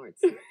will be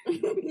snorts.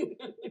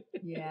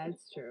 Yeah,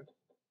 it's true.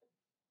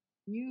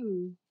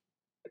 You.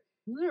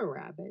 Is there a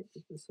rabbit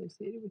that's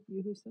associated with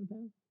you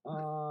somehow?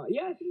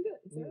 Yeah, I think that.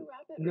 Is there a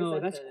rabbit? or No, is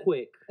that that's the-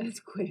 quick. That's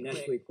quick.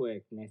 Nestle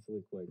quick.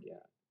 Nestle quick.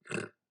 Yeah.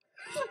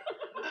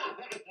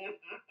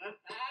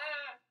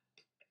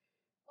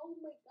 Oh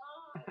my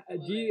god.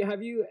 Do you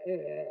have you?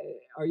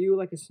 Are you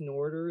like a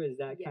snorter? Is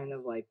that Yes. kind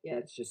of like Yes.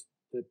 that's just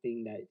the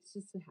thing that It's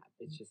just a habit.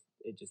 it's just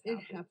it just It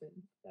happens.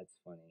 happens. That's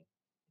funny.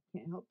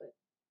 Can't help it.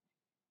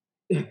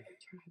 I try, but I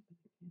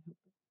can't help it.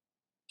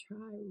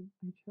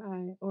 I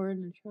try. Or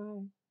and I try.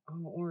 Oh,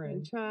 And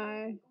orange. I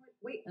try.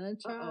 Wait. And I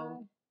try.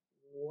 Uh-oh.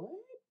 What?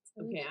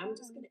 And Okay, I I'm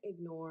just try. gonna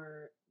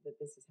ignore that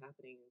this is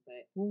happening,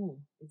 but Ooh.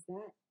 is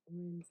that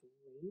Oren's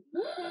lady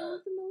playing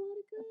with the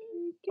melodica?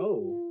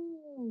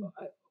 Oh.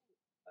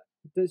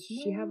 Does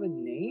she have a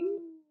name?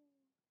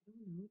 I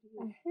don't know. Do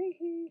you- Hey.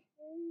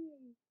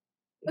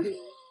 Hey,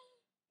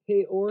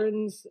 hey,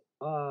 Oren's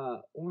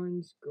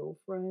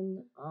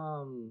girlfriend.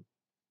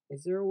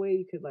 Is there a way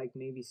you could like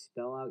maybe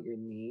spell out your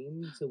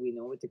name so we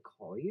know what to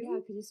call you? Yeah,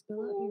 could you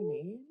spell out your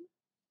name?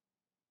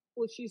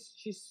 Well, she's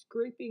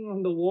scraping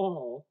on the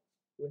wall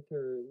with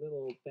her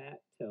little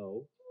bat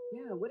toe.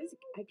 Yeah, what is it?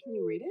 Can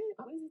you read it?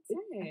 What does it I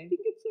say?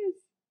 think it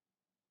says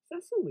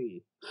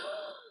Cecily.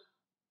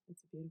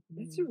 That's a beautiful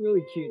name. That's a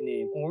really cute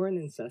name. Oren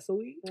and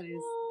Cecily. That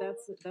is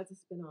that's a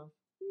spin-off.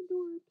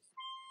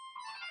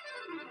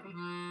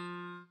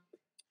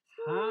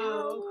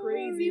 How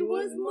crazy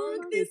was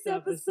Monk this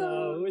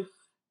episode? That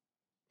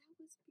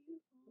was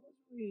beautiful.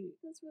 Sweet.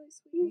 That's really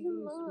sweet. He's in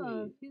Sweet.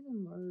 love. He's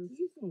in love.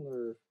 He's in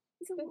love.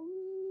 He's in love.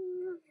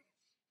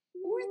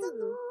 Where's the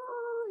love?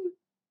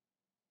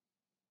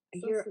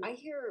 I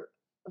hear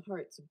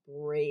hearts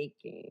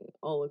breaking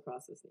all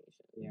across this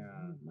nation.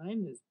 Yeah.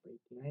 Mine is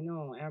breaking. I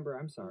know, Amber.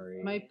 I'm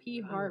sorry. My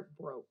pea heart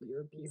broke.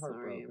 Your pea heart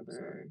Sorry, broke. I'm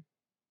sorry.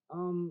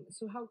 Amber.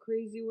 So how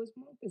crazy was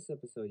Monk this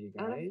episode, you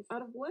guys?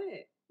 Out of what?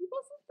 He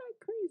wasn't that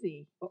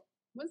crazy. Oh.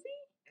 Was he?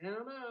 I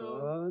don't know.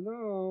 Oh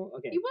no.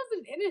 Okay. He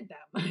wasn't in it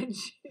that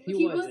much.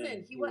 He wasn't. wasn't.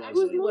 He He was wasn't.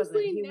 actually It was wasn't.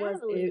 mostly He was.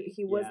 Natalie.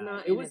 He was Yeah,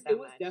 not. It in was. it that It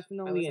was much.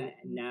 definitely a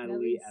wasn't.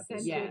 Natalie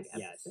episode. Natalie-centric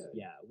Yes. episode.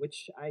 Yeah,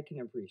 which I can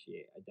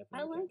appreciate. I definitely.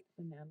 I can. like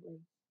the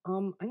Natalie.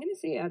 I'm gonna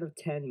say out of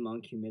 10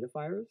 monk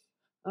humidifiers.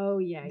 Oh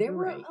yeah, There you're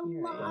were right. a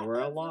You're lot. right. There were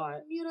a of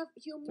lot.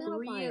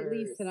 Three at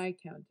least that I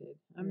counted.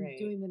 I'm Right.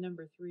 doing the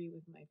number 3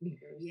 with my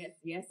fingers.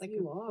 Yes, like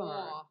you a are.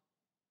 claw.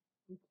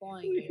 I'm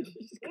clawing you.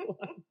 She's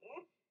clawed.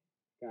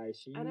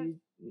 Guys, Out of-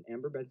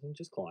 Amber Benson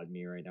just clawed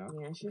me right now.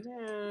 Yeah, she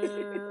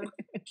did.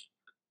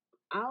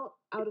 out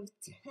of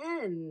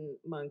 10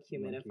 monk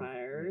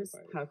humidifiers,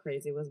 how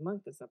crazy was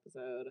Monk this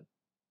episode?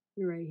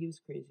 You're right. He was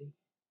crazy.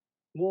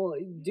 Well,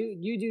 do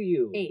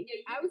you? 8.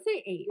 I would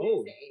say 8.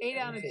 Oh, 8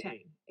 out I of would say 10.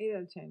 eight. 8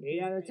 out of 10.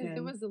 8 out of Because 10.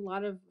 there were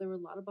a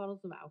lot of bottles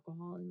of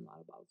alcohol and a lot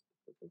of bottles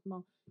of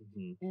Pepto-Bismol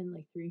Mhm. and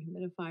like 3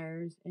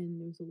 humidifiers, and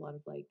there was a lot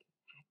of like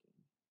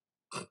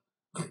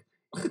hacking.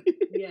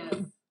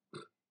 Yes.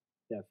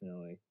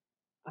 Definitely.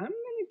 I'm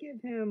gonna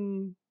give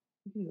him.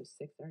 You can go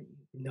 6, aren't you?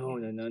 No.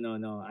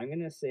 I'm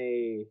gonna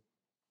say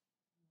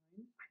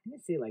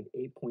like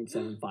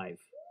 8.75.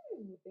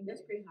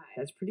 That's pretty high.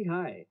 That's pretty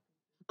high.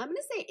 I'm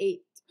gonna say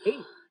 8. 8.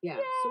 Yeah.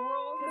 So we're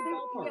all in the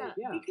ballpark.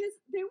 Yeah. Because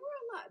there were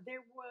a lot.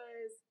 There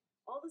was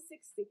all the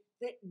 60,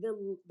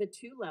 the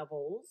 2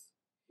 levels,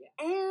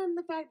 and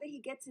the fact that he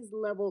gets his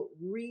level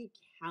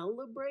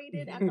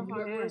recalibrated at the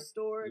hardware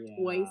store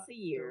twice a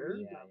year.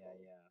 Yeah.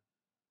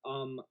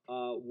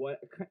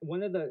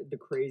 One of the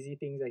crazy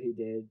things that he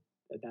did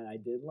that I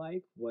did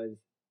like was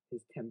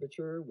his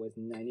temperature was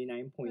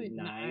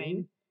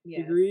 99.9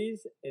 Yes.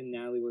 degrees, and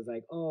Natalie was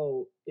like,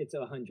 "Oh, it's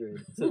 100,"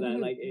 so that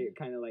like it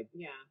kind of like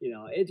Yeah.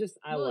 it just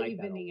I Little like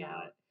that a evening lot.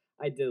 out.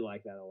 I did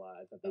like that a lot.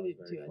 I thought that I was did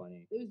very too.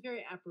 funny. It was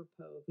very apropos.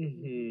 for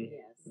Mhm.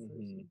 Yes.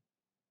 Mhm.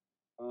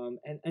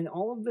 And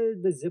all of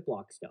the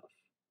Ziploc stuff.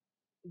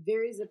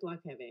 Very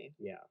Ziploc heavy.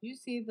 Yeah. Did you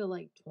see the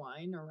like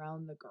twine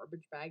around the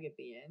garbage bag at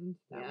the end?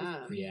 That Yeah.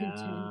 was pretty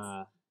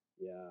intense.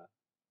 Yeah.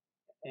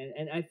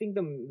 And I think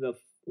the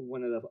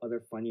one of the other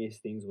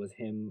funniest things was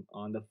him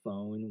on the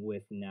phone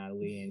with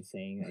Natalie and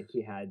saying like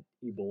he had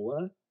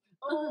Ebola.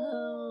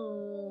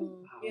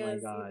 Oh, my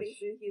yes, gosh.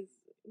 He thinks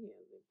He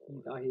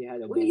Ebola. thought he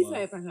had Ebola. Well, he's a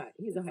hypochondriac.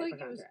 He's a It's like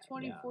it was hypochondriac.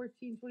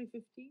 2014,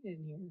 2015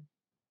 in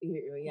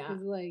here. Yeah.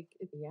 Because like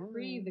it's Yeah.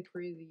 pre the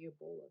crazy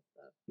Ebola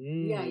stuff.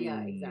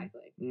 Yeah,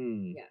 exactly.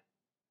 Mm. Yeah.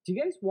 Did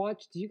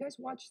you guys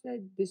watch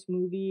this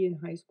movie in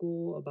high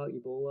school about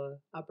Ebola?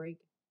 Outbreak.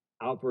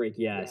 Outbreak,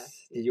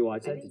 yes. Did you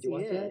watch I that? didn't Did you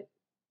watch see that? it.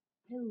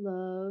 I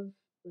love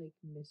like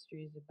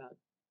mysteries about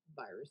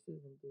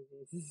viruses and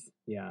diseases.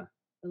 Yeah.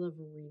 I love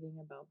reading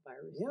about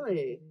viruses. and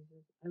Really?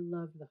 diseases. I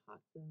love the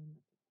hot zone.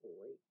 That's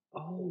great.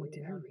 Oh, Great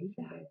did I on read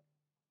the that? show.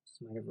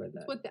 Just might have read that.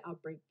 It's what the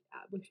outbreak.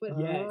 Which what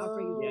Yes.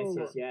 outbreak is Yes, based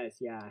yes, on. yes.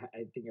 Yeah,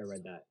 I think I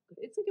read that.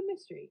 It's like a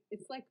mystery.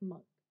 It's like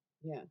Monk,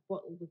 Yeah.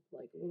 but with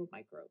like little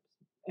microbes.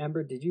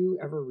 Amber, did you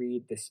ever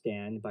read The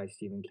Stand by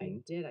Stephen I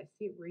King? did. I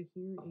see it right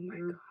here. Oh in my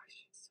your-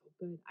 gosh. It's so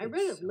good. I It's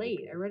read it so late.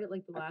 good. I read it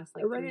like the last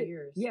I like read 3 it,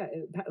 years. Yeah,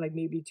 like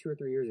maybe 2 or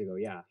 3 years ago.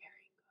 Yeah.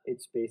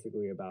 It's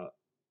basically about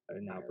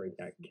an outbreak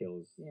that Virus.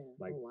 kills Yeah.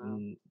 like Oh, wow.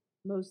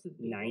 Most of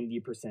the people.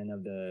 90%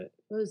 of the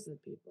Most of the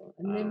people.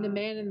 And then the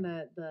man in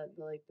yeah. the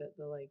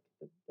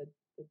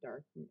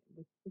dark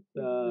what's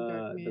the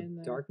dark man.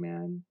 the dark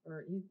man,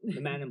 or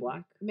the Man in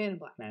Black. The Man in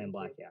Black. Man in thank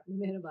Black, you. yeah. The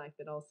Man in Black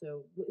that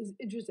also is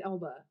Idris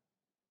Elba.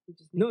 who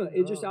just No, makes me-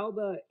 Idris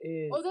Elba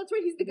is. Oh, that's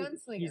right. He's the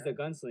gunslinger. He's the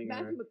gunslinger.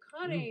 Matthew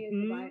McConaughey is the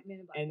Mhm. Man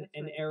in Black. and that's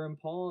and right. Aaron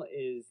Paul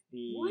is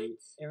the What?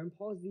 Aaron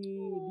Paul is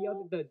the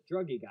other the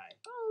druggy guy.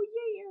 Oh,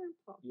 yay, Aaron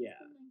Paul. He's Yeah.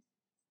 so nice.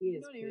 He I've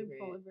is known Aaron pretty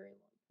Paul great. a very long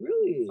time.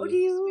 Really? Oh, do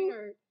you?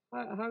 Sweetheart.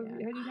 How Yeah.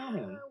 do you know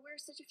him? We're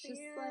such a Just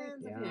like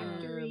fans of Yeah.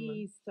 him.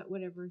 actory stuff,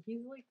 whatever.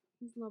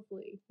 He's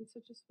lovely. He's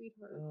such a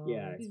sweetheart.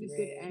 Yeah, he's a he-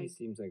 good he egg.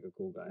 seems like a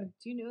cool guy.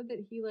 Do you know that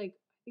he I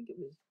think it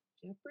was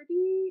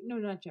Jeopardy? No,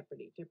 not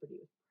Jeopardy. Jeopardy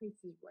was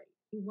Price is Right.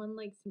 He won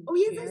like some Oh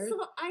yes, shares.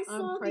 I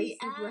saw Price the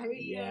is ad, Right.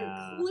 the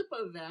Yeah. clip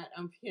of that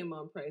of him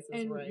on Price is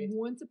And Right.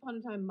 once upon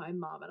a time, my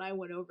mom and I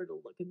went over to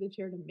look at the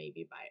chair to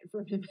maybe buy it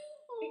from him.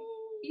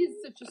 He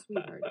is such a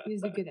sweetheart.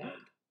 He's a good egg.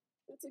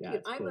 That's so Yeah, cute.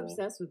 it's I'm cool.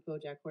 obsessed with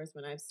BoJack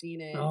Horseman. I've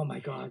seen it. Oh my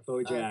God,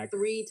 BoJack!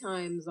 3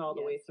 times all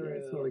the way Yes, through.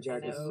 yes,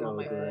 BoJack and is I'm so on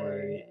my great.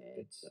 board.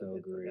 It's so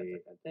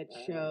great. That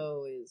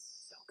show is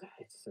so good.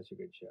 It's such a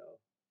good show.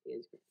 It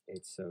is great.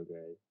 It's so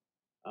good.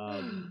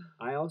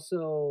 I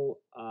also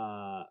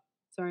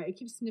Sorry, I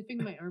keep sniffing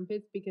my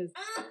armpits because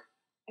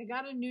I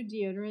got a new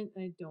deodorant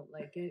and I don't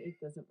like it. It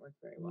doesn't work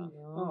very well.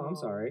 Oh, I'm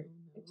sorry.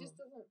 It just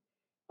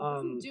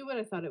doesn't do what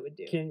I thought it would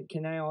do.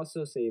 Can I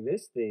also say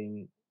this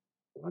thing?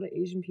 A lot of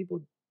Asian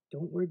people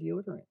don't wear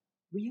deodorant.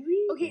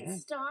 Really? Okay, Yeah.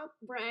 stop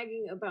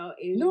bragging about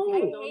Asian No. people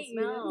I don't hate you.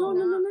 smell.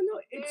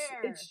 No.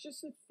 fair. It's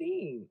just a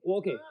thing. Well,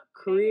 okay, not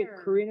fair.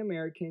 Korean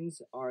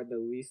Americans are the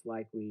least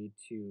likely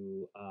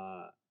to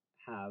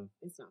have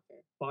It's not fair.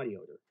 body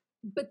odor.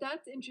 But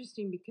that's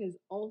interesting because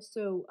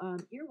also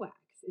earwax.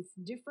 It's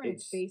different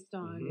It's- based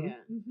on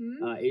mhm.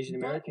 Yeah. Asian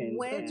But Americans.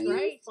 when and- you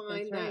right,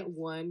 find that's that right.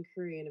 one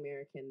Korean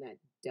American that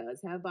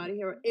does have body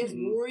hair, it's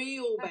Mhm.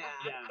 real bad.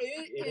 Yeah,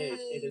 It is.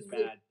 It is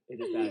bad. It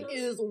is bad. It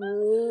is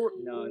No,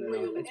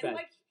 real it's and bad.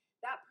 like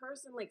that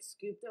person like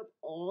scooped up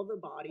all the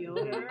body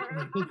odor Yeah. and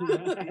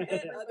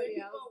other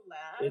people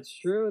left. It's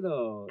true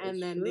though. And It's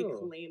then they true.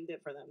 claimed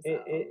it for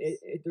themselves.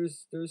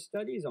 There's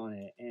studies on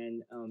it,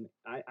 and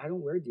I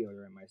don't wear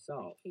deodorant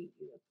myself, I hate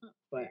you. That's not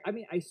but fair. I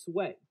mean I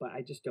sweat, but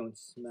I just don't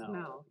smell.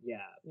 Smell. Yeah,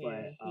 Yeah, but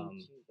I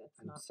hate you. That's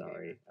I'm not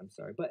sorry. fair. I'm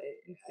sorry, but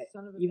You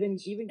son of a even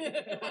bitch. even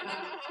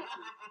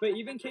but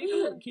even Keiko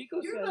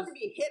You're says. about to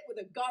be hit with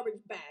a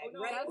garbage bag Oh,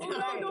 no, right that's now.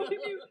 right. no,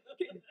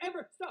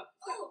 Amber, stop.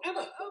 Oh,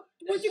 Amber, oh,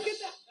 where'd you get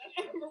that?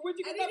 Amber, where'd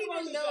you I get that didn't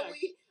even garbage know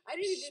bag? I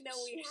didn't even know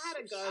we had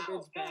a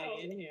garbage bag Ow,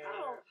 in here.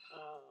 ow.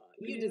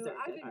 You know, deserve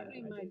I've it. been I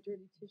putting did. my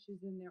dirty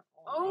tissues in there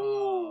all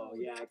Oh,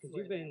 yeah, that's because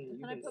where you've been night.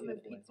 you've And I been put my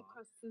sniffling, pizza huh?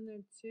 crusts in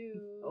there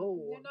too.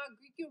 Oh. They're not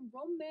Greek and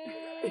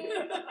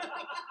Roman.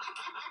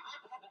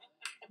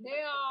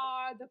 They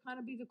are the kind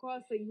of pizza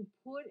crust that you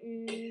put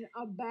in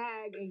a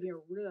bag and get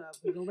rid of.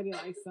 Nobody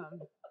likes them.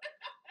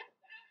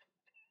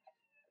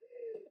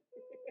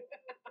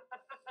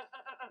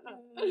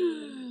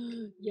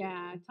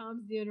 Yeah,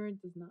 Tom's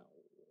deodorant does not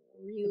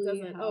really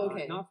doesn't- help. oh,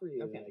 okay. Not for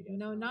you, Okay. I guess.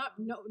 No, not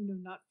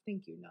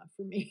thank you, not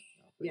for me.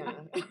 Not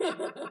for you.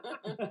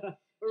 Yeah.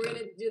 We're gonna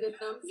do the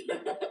thumbs. We're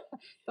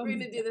Thumbs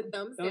gonna do the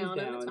thumbs Thumbs down on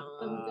down. the Thumbs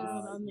Tom.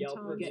 down on the Yelp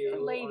Tom. review For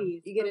on-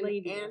 ladies. You get for an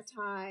ladies.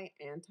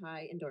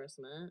 anti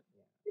endorsement.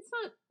 It's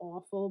not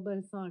awful, but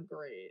it's not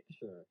great.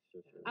 Sure.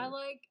 I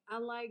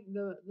like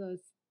the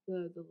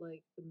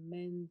like the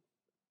men's.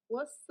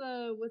 What's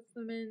the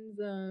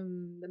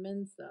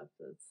men's stuff?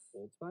 That's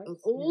Old Spice.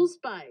 Old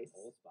Spice.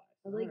 Old Spice.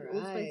 I like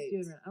Old Spice Alright.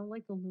 deodorant. I don't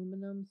like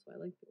aluminum, so I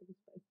like the Old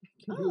Spice.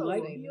 You Oh.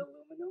 like Same. the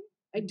aluminum?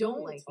 I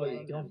don't like Oh, you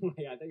aluminum. don't?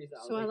 Yeah, I thought you said.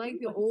 So I like who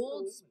the likes Old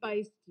aluminum?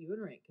 Spice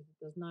deodorant because it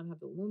does not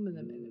have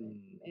aluminum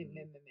in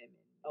it.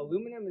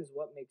 Aluminum is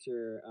what makes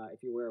your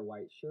if you wear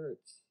white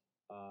shirts.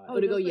 Oh,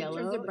 to that's go what yellow?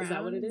 turns it Is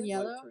that what it brown, is?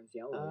 Yellow. It turns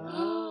yellow.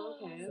 Oh,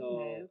 yeah. okay, So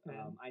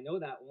okay. I know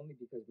that only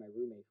because my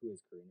roommate, who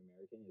is Korean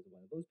American, is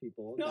one of those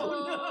people. No,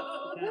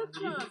 Oh, that that's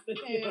not uses the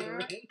fair.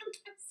 deodorant.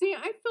 See,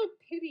 I feel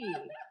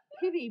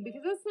pity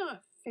because that's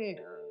not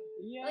fair.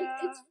 Yeah.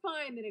 Like, it's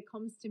fine that it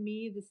comes to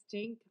me, the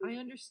stink. I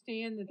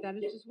understand that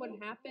is just what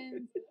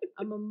happens.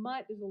 I'm a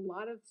mutt. There's a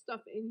lot of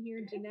stuff in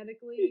here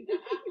genetically.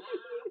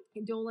 I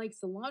don't like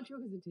cilantro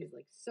because it tastes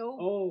like soap.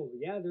 Oh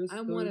yeah,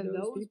 I'm there one are of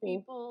those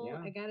people. Yeah.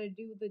 I gotta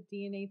do the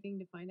DNA thing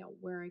to find out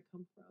where I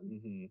come from.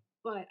 Mm-hmm.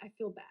 But I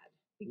feel bad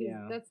because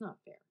Yeah. that's not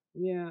fair.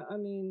 Yeah, I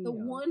mean The you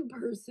know. one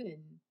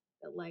person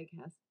that like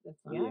has that's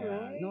not Yeah, fair.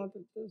 right? No,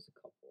 there's a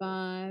couple.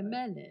 By but-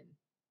 Menon.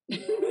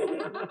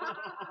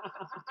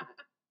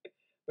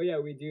 But yeah,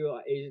 we do.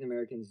 Asian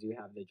Americans do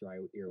have the dry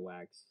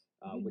earwax,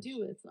 We which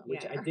do, it's not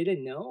which Yeah. I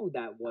didn't know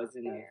that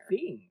wasn't a fair.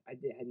 thing. I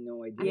had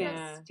no I idea.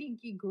 Yeah. have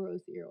stinky,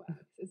 gross earwax.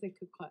 It's a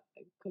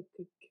Caucasian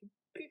person.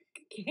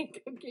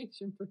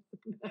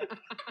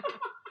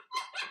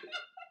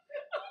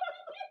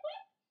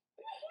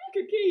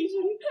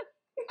 Caucasian.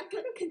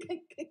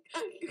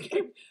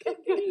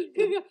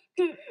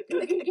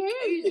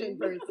 Caucasian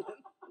person.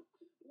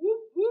 Whoop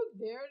whoop!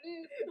 There it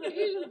is.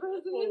 Caucasian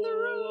person in the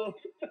room.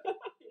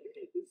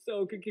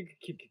 So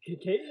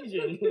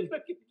Caucasian.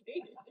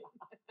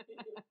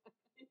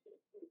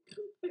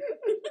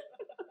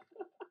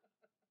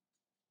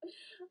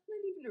 I'm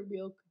not even a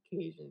real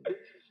Caucasian.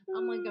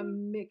 I'm like a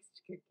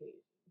mixed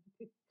Caucasian.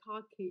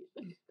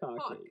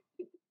 Caucasian.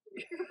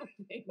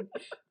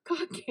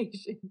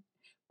 Caucasian.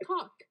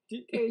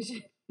 Caucasian.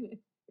 Caucasian.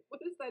 What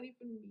does that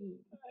even mean?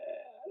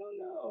 I don't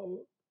know.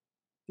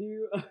 Do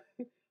you?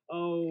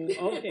 Oh,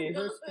 okay.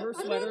 Her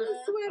sweater.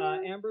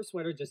 Sweater. Amber's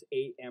sweater just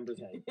ate Amber's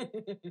head.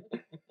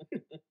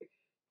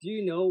 Do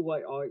you know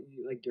what all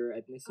like your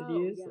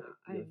ethnicity is? Yeah.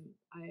 Like, your-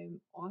 I'm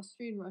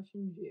Austrian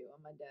Russian Jew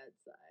on my dad's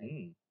side.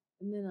 Mm.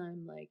 And then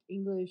I'm like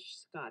English,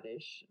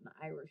 Scottish, and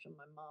Irish on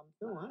my mom's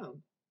Oh, side. wow.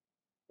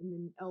 And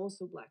then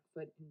also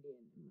Blackfoot Indian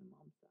on my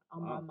mom's side.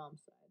 On Wow. my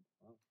mom's side.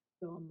 Wow.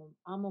 So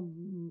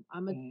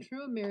I'm a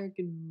true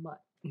American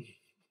mutt.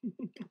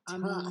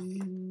 I'm Tough.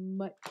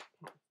 mutt.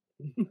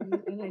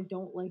 And I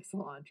don't like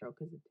cilantro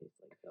because it tastes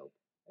like soap.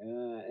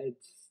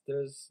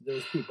 There's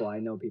people I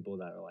know people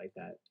that are like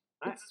that.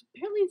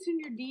 Apparently it's in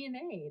your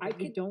DNA. I That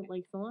you can- don't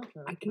like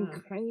cilantro. I can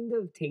kind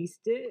of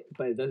taste it,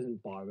 but it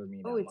doesn't bother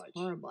me that Oh, it's much.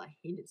 horrible. I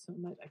hate it so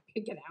much. I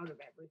pick it out of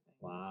everything.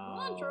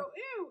 Wow. Cilantro,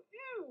 ew.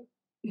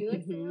 You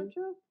like Mhm.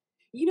 cilantro?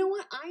 You know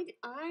what? I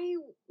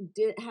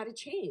had a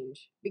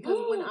change because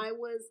when I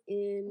was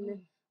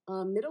in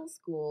middle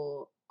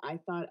school, I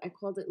thought I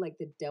called it like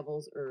the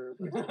devil's herb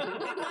or something.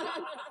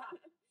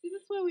 See,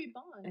 that's why we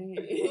bond. I-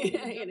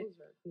 Devil's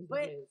root, 'cause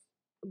But- it is.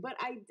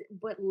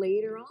 but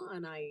later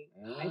on, I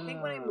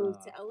think when I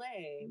moved to Ah.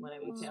 LA,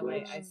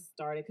 Switch. I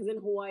started because in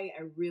Hawaii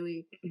I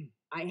really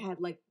I had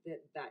like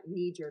that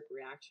knee jerk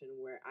reaction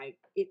where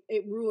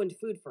it ruined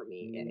food for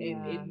me. It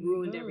Yeah.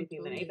 ruined No,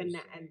 everything that I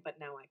totally. but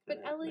now I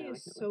But LA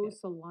is so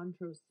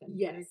cilantro centric.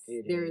 yes,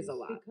 It there is is. a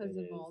lot. because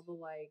It of all is. the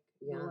like,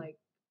 Yeah. the like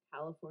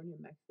California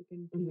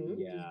Mexican Mhm. food,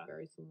 which Yeah. is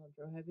very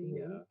cilantro heavy,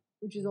 Yeah.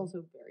 which is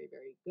also very,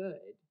 very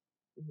good,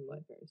 Mhm.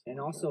 but very cilantro. And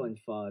also in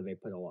pho, they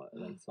put a lot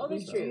like Oh,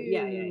 that's cilantro. true.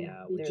 Yeah. They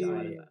Which There's a do.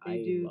 lot of I, that. I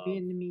They do. love.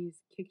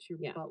 Vietnamese kicks your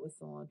Yeah. butt with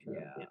cilantro.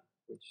 Yeah.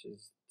 Which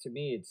is, to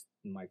me, it's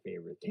my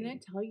favorite thing. Can I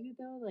tell you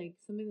though, like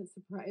something that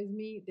surprised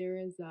me? There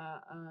is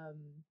a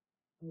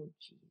oh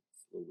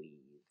jeez,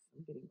 Louise,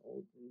 I'm getting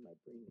old and my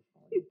brain is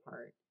falling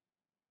apart.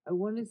 I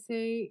want to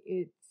say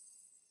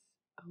it's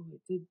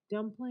a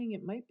dumpling.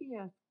 It might be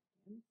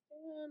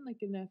Afghanistan,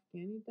 like an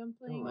Afghani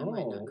dumpling. I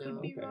might not Could know.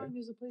 be Okay. wrong.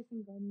 There's a place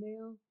in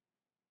Glendale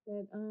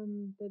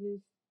that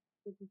is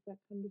that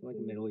kind of Like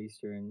food. Middle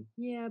Eastern.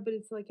 Yeah, but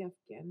it's like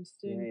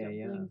Afghanistan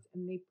Yeah. dumplings,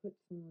 and they put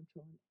cilantro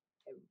on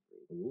everything.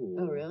 Ooh.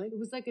 Oh, really? It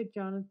was like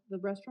the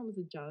restaurant was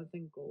a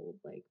Jonathan Gold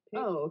like pick.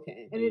 Oh,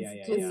 okay. And Yeah,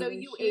 it's yeah, And so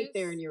you ate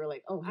there and delicious. you were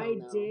like, oh, hell I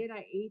no. did.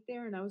 I ate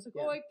there and I was like,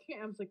 Yeah. oh, I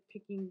can't. I was like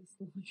picking the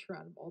cilantro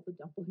out of all the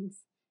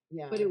dumplings,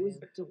 Yeah. but it was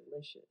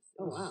delicious. It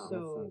Oh, was wow. That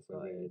so sounds so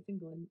good. good.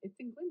 It's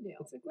in Glendale,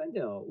 It's in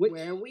Glendale. Which,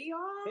 Where we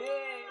are.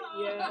 hey,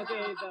 yeah,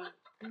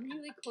 okay.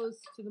 really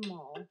close to the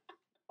mall,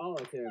 Oh,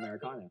 it's in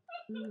Americana.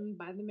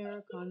 by the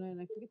Americana,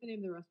 and I forget the name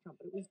of the restaurant,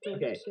 but it was Okay.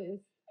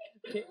 delicious.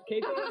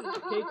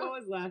 Keiko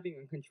is laughing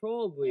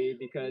uncontrollably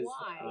because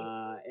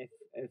Why?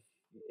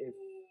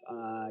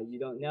 if you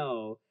don't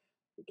know,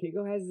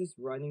 Keiko has this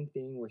running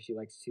thing where she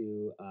likes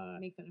to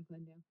Make fun of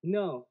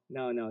Glendale.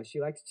 no, she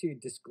likes to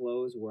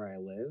disclose where I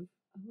live.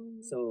 Oh.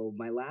 So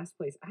my last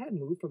place, I had to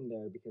move from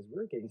there because we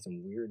were getting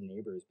some weird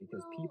neighbors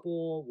because Well,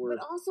 people were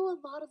But also a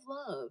lot of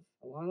love.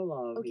 a lot of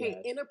love. Okay,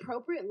 yes.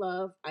 inappropriate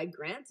love, I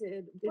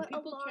granted, Did but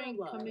people a lot try of and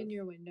love. come in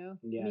your window? I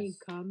Yes. mean,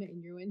 come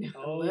in your window.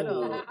 A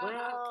little. Oh.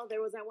 Well,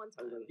 there was that one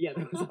time. Yeah,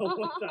 that was all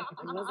one time.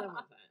 There was that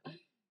one time.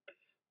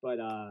 But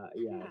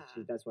Yeah.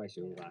 that's why she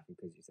was laughing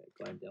because you said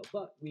Glendale.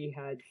 But we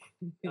had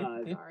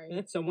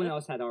Sorry. someone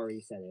else had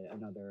already said it.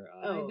 Another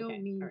I Oh, don't okay.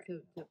 mean All right.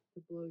 to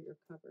blow your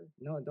cover.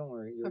 no, don't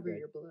worry, you're Cover good.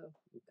 your blow.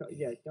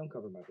 Yeah, don't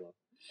cover my blow.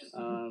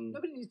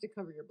 Nobody needs to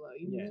cover your blow.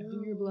 You yeah. need to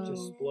do your blow.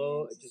 Just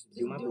blow, just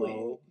do my do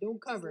blow. it.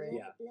 Don't cover it.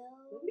 Yeah.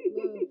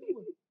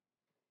 Blow.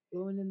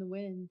 Blowing in the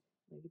wind,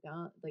 like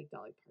Dolly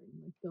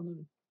Parton, like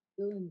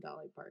Bill and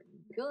Dolly Parton,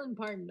 Bill and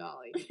Parton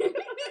Dolly.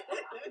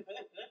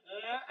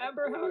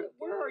 Amber,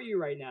 where are you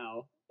right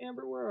now?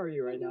 Amber, where are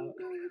you right now? I don't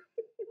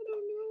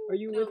know. Are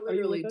you No, with? Are you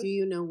literally, with us? do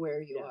you know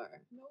where you Yeah.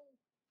 are? No.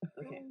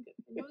 Okay.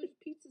 I know there's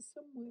pizza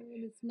somewhere,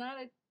 and it's not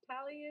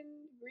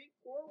Italian, Greek,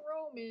 or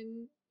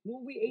Roman.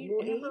 Well, we ate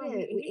We Amber,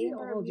 ate it. We ate it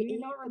Amber, all. we Do you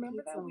ate not the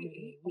remember pizza that? We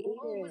already. ate We all ate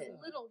Oh, it of was it. it.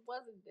 little,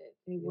 wasn't it?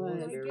 It was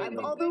was. very good.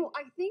 Although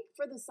I think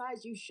for the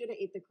size, you should have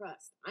ate the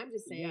crust. I'm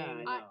just saying. Yeah,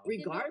 I know. I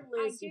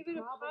Regardless, gave you it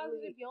a probably-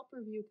 positive Yelp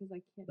review because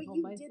I can't But help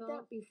you myself. did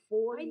that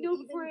before. I you know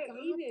even before I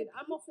got ate the it.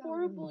 I'm a pizza.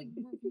 horrible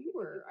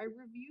reviewer. I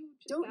review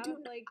just Don't out do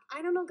of like.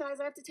 I don't know, guys.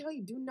 I have to tell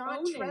you, do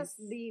not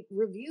trust Onus. the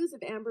reviews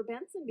of Amber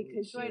Benson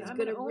because she's Right, I'm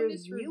going an to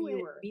onus review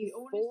reviewer. it The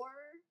onus- before.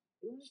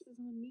 The onus is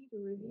on me to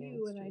review,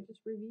 it's and I true.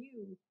 just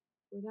review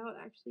without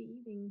actually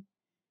eating.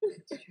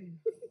 It's true.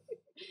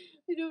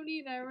 I don't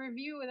eat. I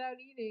review without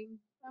eating.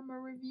 I'm a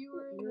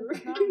reviewer.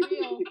 That's not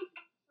real.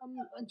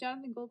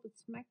 Jonathan Gold would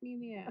smack me in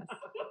the ass.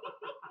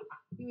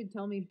 He would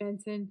tell me,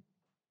 Benson,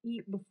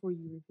 eat before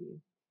you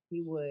review.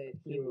 He would.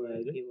 He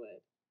would. He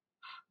would.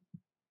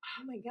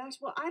 Oh my gosh.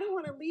 Well, I don't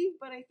want to leave,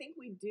 but I think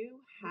we do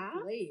have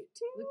It's late.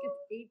 to. Look, it's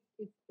 8.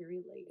 It's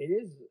very late. It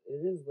is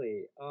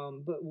late.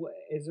 But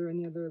is there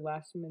any other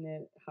last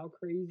minute? How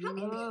crazy? How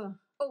can Ah,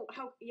 Oh,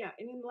 how? Yeah.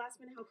 And in the last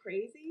minute, how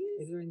crazy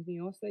Is there anything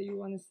else that you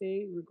want to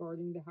say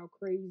regarding the how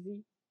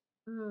crazy?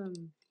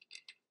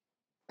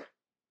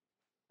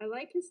 I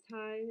like his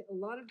tie. A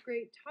lot of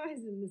great ties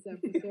in this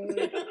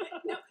episode.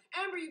 No,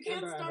 Amber, you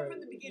can't Amber, start Amber. from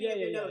the beginning of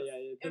your notes.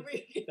 Yeah.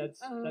 Every-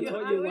 That's You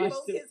what I you would watched.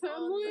 focus on-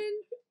 Someone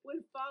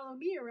would follow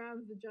me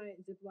around with a giant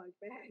Ziploc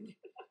bag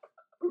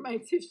for my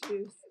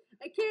tissues.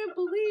 I can't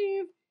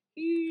believe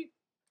he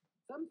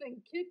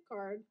something kid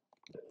card.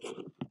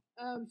 2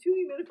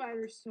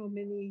 humidifiers, so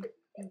many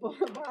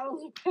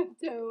bottles of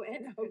Pepto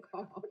and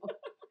alcohol.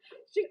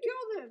 She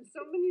killed him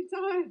so many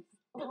times.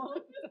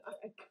 Long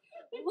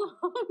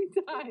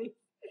time.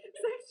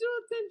 Sexual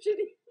attention,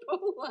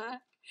 Ebola.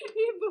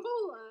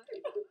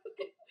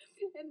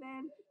 And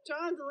then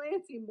John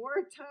Delancey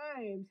more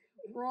times.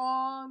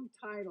 Wrong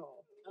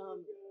title.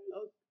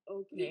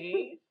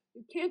 Okay.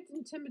 You can't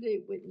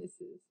intimidate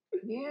witnesses.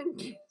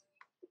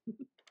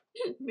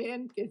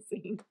 Man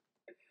kissing.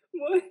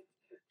 What?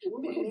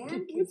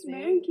 Man It's kissing.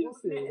 man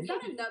kissing. Is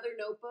that another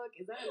notebook?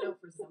 Is that a note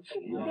for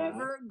something else? Yeah.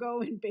 Never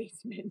go in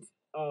basement.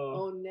 Oh,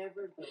 Oh,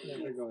 never go.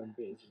 never go in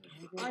basement.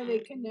 Are they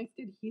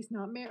connected? He's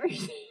not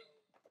married.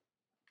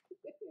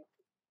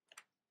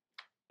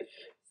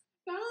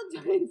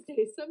 Valentine's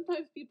Day.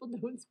 Sometimes people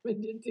don't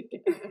spend it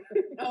together.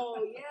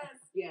 Oh,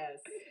 yes.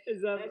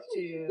 Is that That's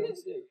true.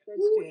 That's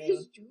Who true.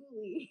 is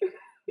Julie?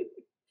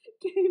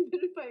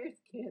 Humidifiers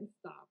can't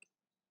stop.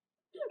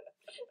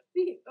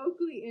 The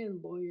Oakley Inn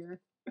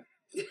lawyer.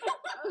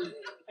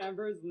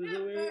 Amber's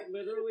literally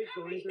Amber,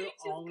 going you through can't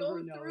just all of go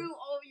her notes. through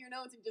all of your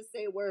notes and just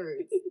say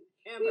words.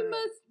 We Amber.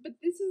 must, but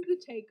this is the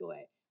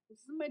takeaway. This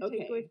is my Okay,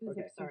 takeaway from this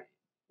okay. episode. All right.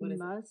 What We is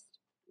it? must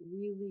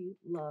really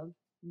love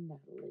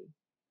Natalie.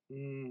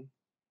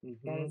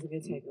 That is a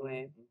good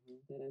takeaway.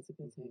 Mhm. That is a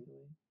good Mhm.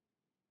 takeaway.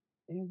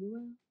 Fare thee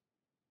well.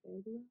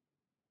 Fare thee well.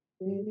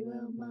 Fare thee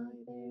well, my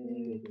fare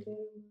thee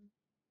well.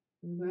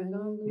 Right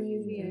on the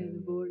Louisiana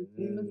border,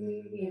 we must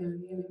leave the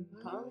end.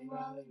 Polly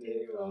Wolly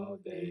do all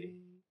day.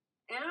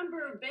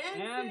 Amber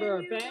Benson.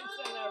 Amber you Benson,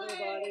 guys!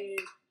 everybody.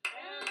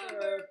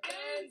 Amber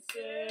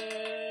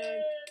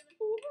Benson.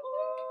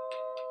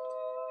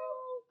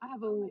 I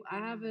have Oh I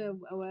my have a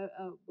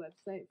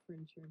website for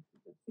insurance.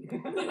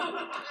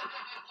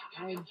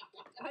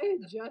 I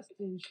adjust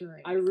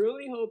insurance. I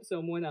really hope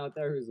someone out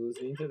there who's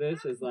listening to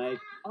this is like,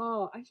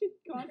 oh, I should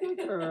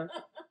contact her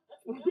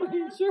for my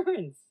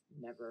insurance.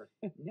 Never.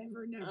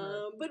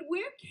 But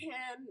where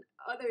can,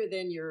 other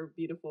than your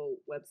beautiful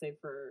website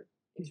for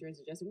insurance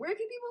adjustment, where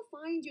can people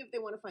find you if they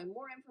want to find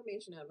more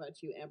information out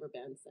about you, Amber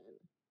Benson?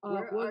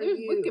 Where well, are there's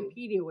you?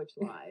 Wikipedia, which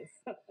lies.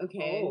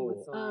 Okay, Oh.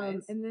 what's the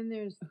lies? And then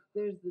there's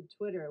the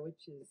Twitter,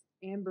 which is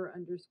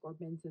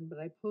Amber_Benson, but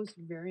I post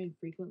very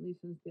infrequently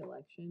since the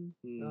election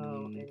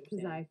Oh, I because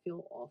understand. I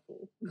feel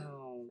awful.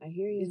 Oh, I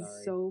hear you. It's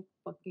Sorry. so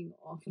fucking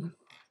awful.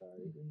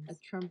 sorry.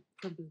 Trump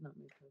is not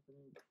my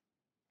president.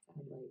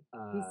 Sadly,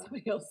 Uh, he's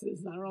somebody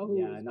else's. I don't know who.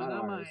 yeah, not not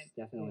ours. mine.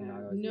 Definitely Yeah.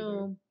 not ours.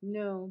 either.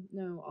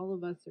 No. All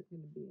of us are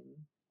going to be in,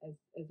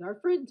 as our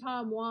friend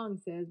Tom Wong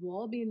says, we'll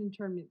all be in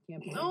internment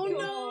camp. Oh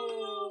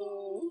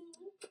no!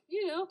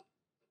 You know,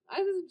 as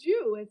a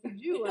Jew,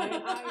 you know,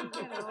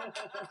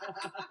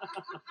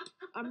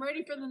 I'm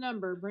ready for the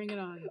number. Bring it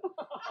on.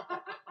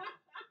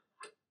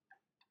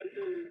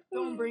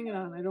 Don't bring it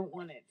on. I don't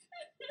want it.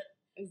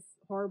 As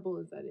horrible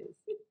as that is.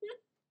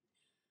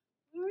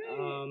 All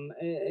right.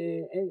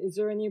 Is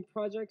there any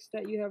projects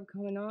that you have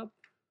coming up?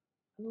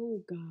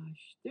 Oh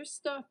gosh, there's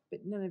stuff,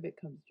 but none of it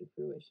comes to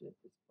fruition at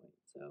this point.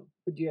 So.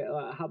 But do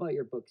you, how about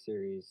your book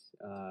series?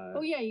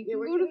 Oh yeah, you can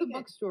where go can to we the get-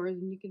 bookstores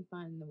and you can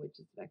find The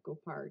Witches of Echo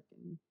Park.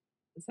 And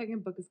the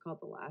second book is called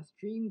The Last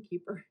Dream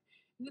Keeper.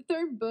 And the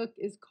third book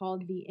is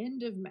called The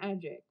End of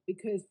Magic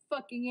because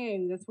fucking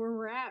A, that's where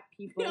we're at,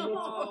 people. The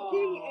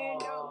fucking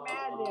end of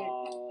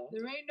magic.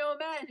 There ain't no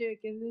magic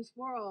in this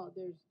world.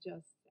 There's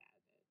just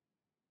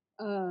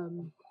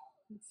sadness.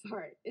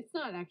 Sorry, it's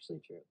not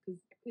actually true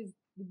because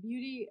the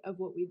beauty of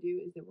what we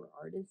do is that we're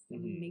artists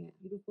and we make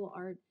beautiful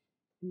art,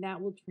 and that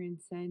will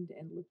transcend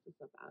and lift us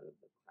up out of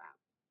the crap.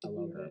 I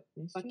love We are it.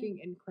 That's fucking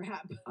in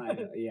crap.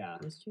 Yeah.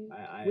 That's true.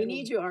 I, We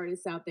need you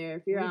artists out there.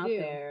 If you're We out do.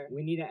 there,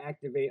 We need to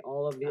activate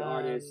all of the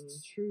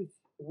artists. Truth.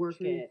 work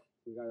Truth. it.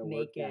 We gotta Make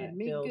work it. that.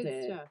 Make Build good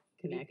it, stuff.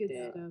 connect Make good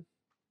it. stuff.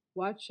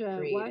 Watch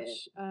Create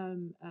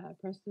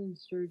Preston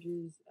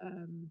Sturges.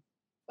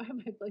 Why am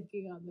I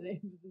blanking on the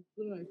name of this?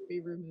 One of my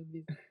favorite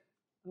movies.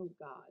 Oh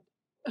God.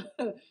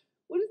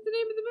 What is the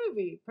name of the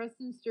movie?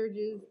 Preston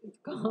Sturges. It's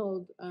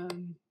called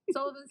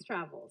Sullivan's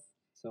Travels.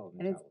 So,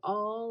 And it's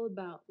all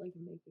about like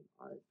making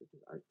art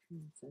because art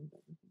transcends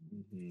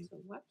everything. Mhm. So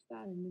watch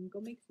that and then go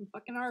make some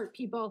fucking art,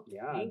 people.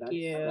 Yeah, Thank that's,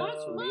 you. And watch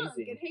that's Monk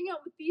amazing. and hang out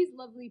with these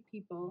lovely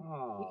people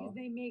Oh, because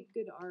they make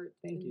good art.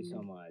 thank you and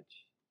so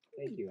much.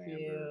 Thank you,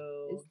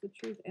 Amber. It's the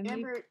truth. And they-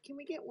 Amber, can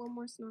we get one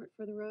more snort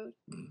for the road?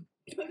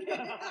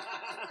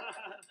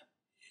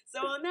 So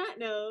on that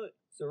note,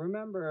 So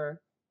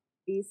remember,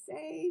 be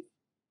safe.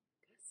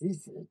 'Cause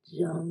it's a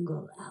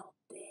jungle out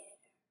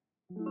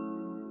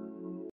there.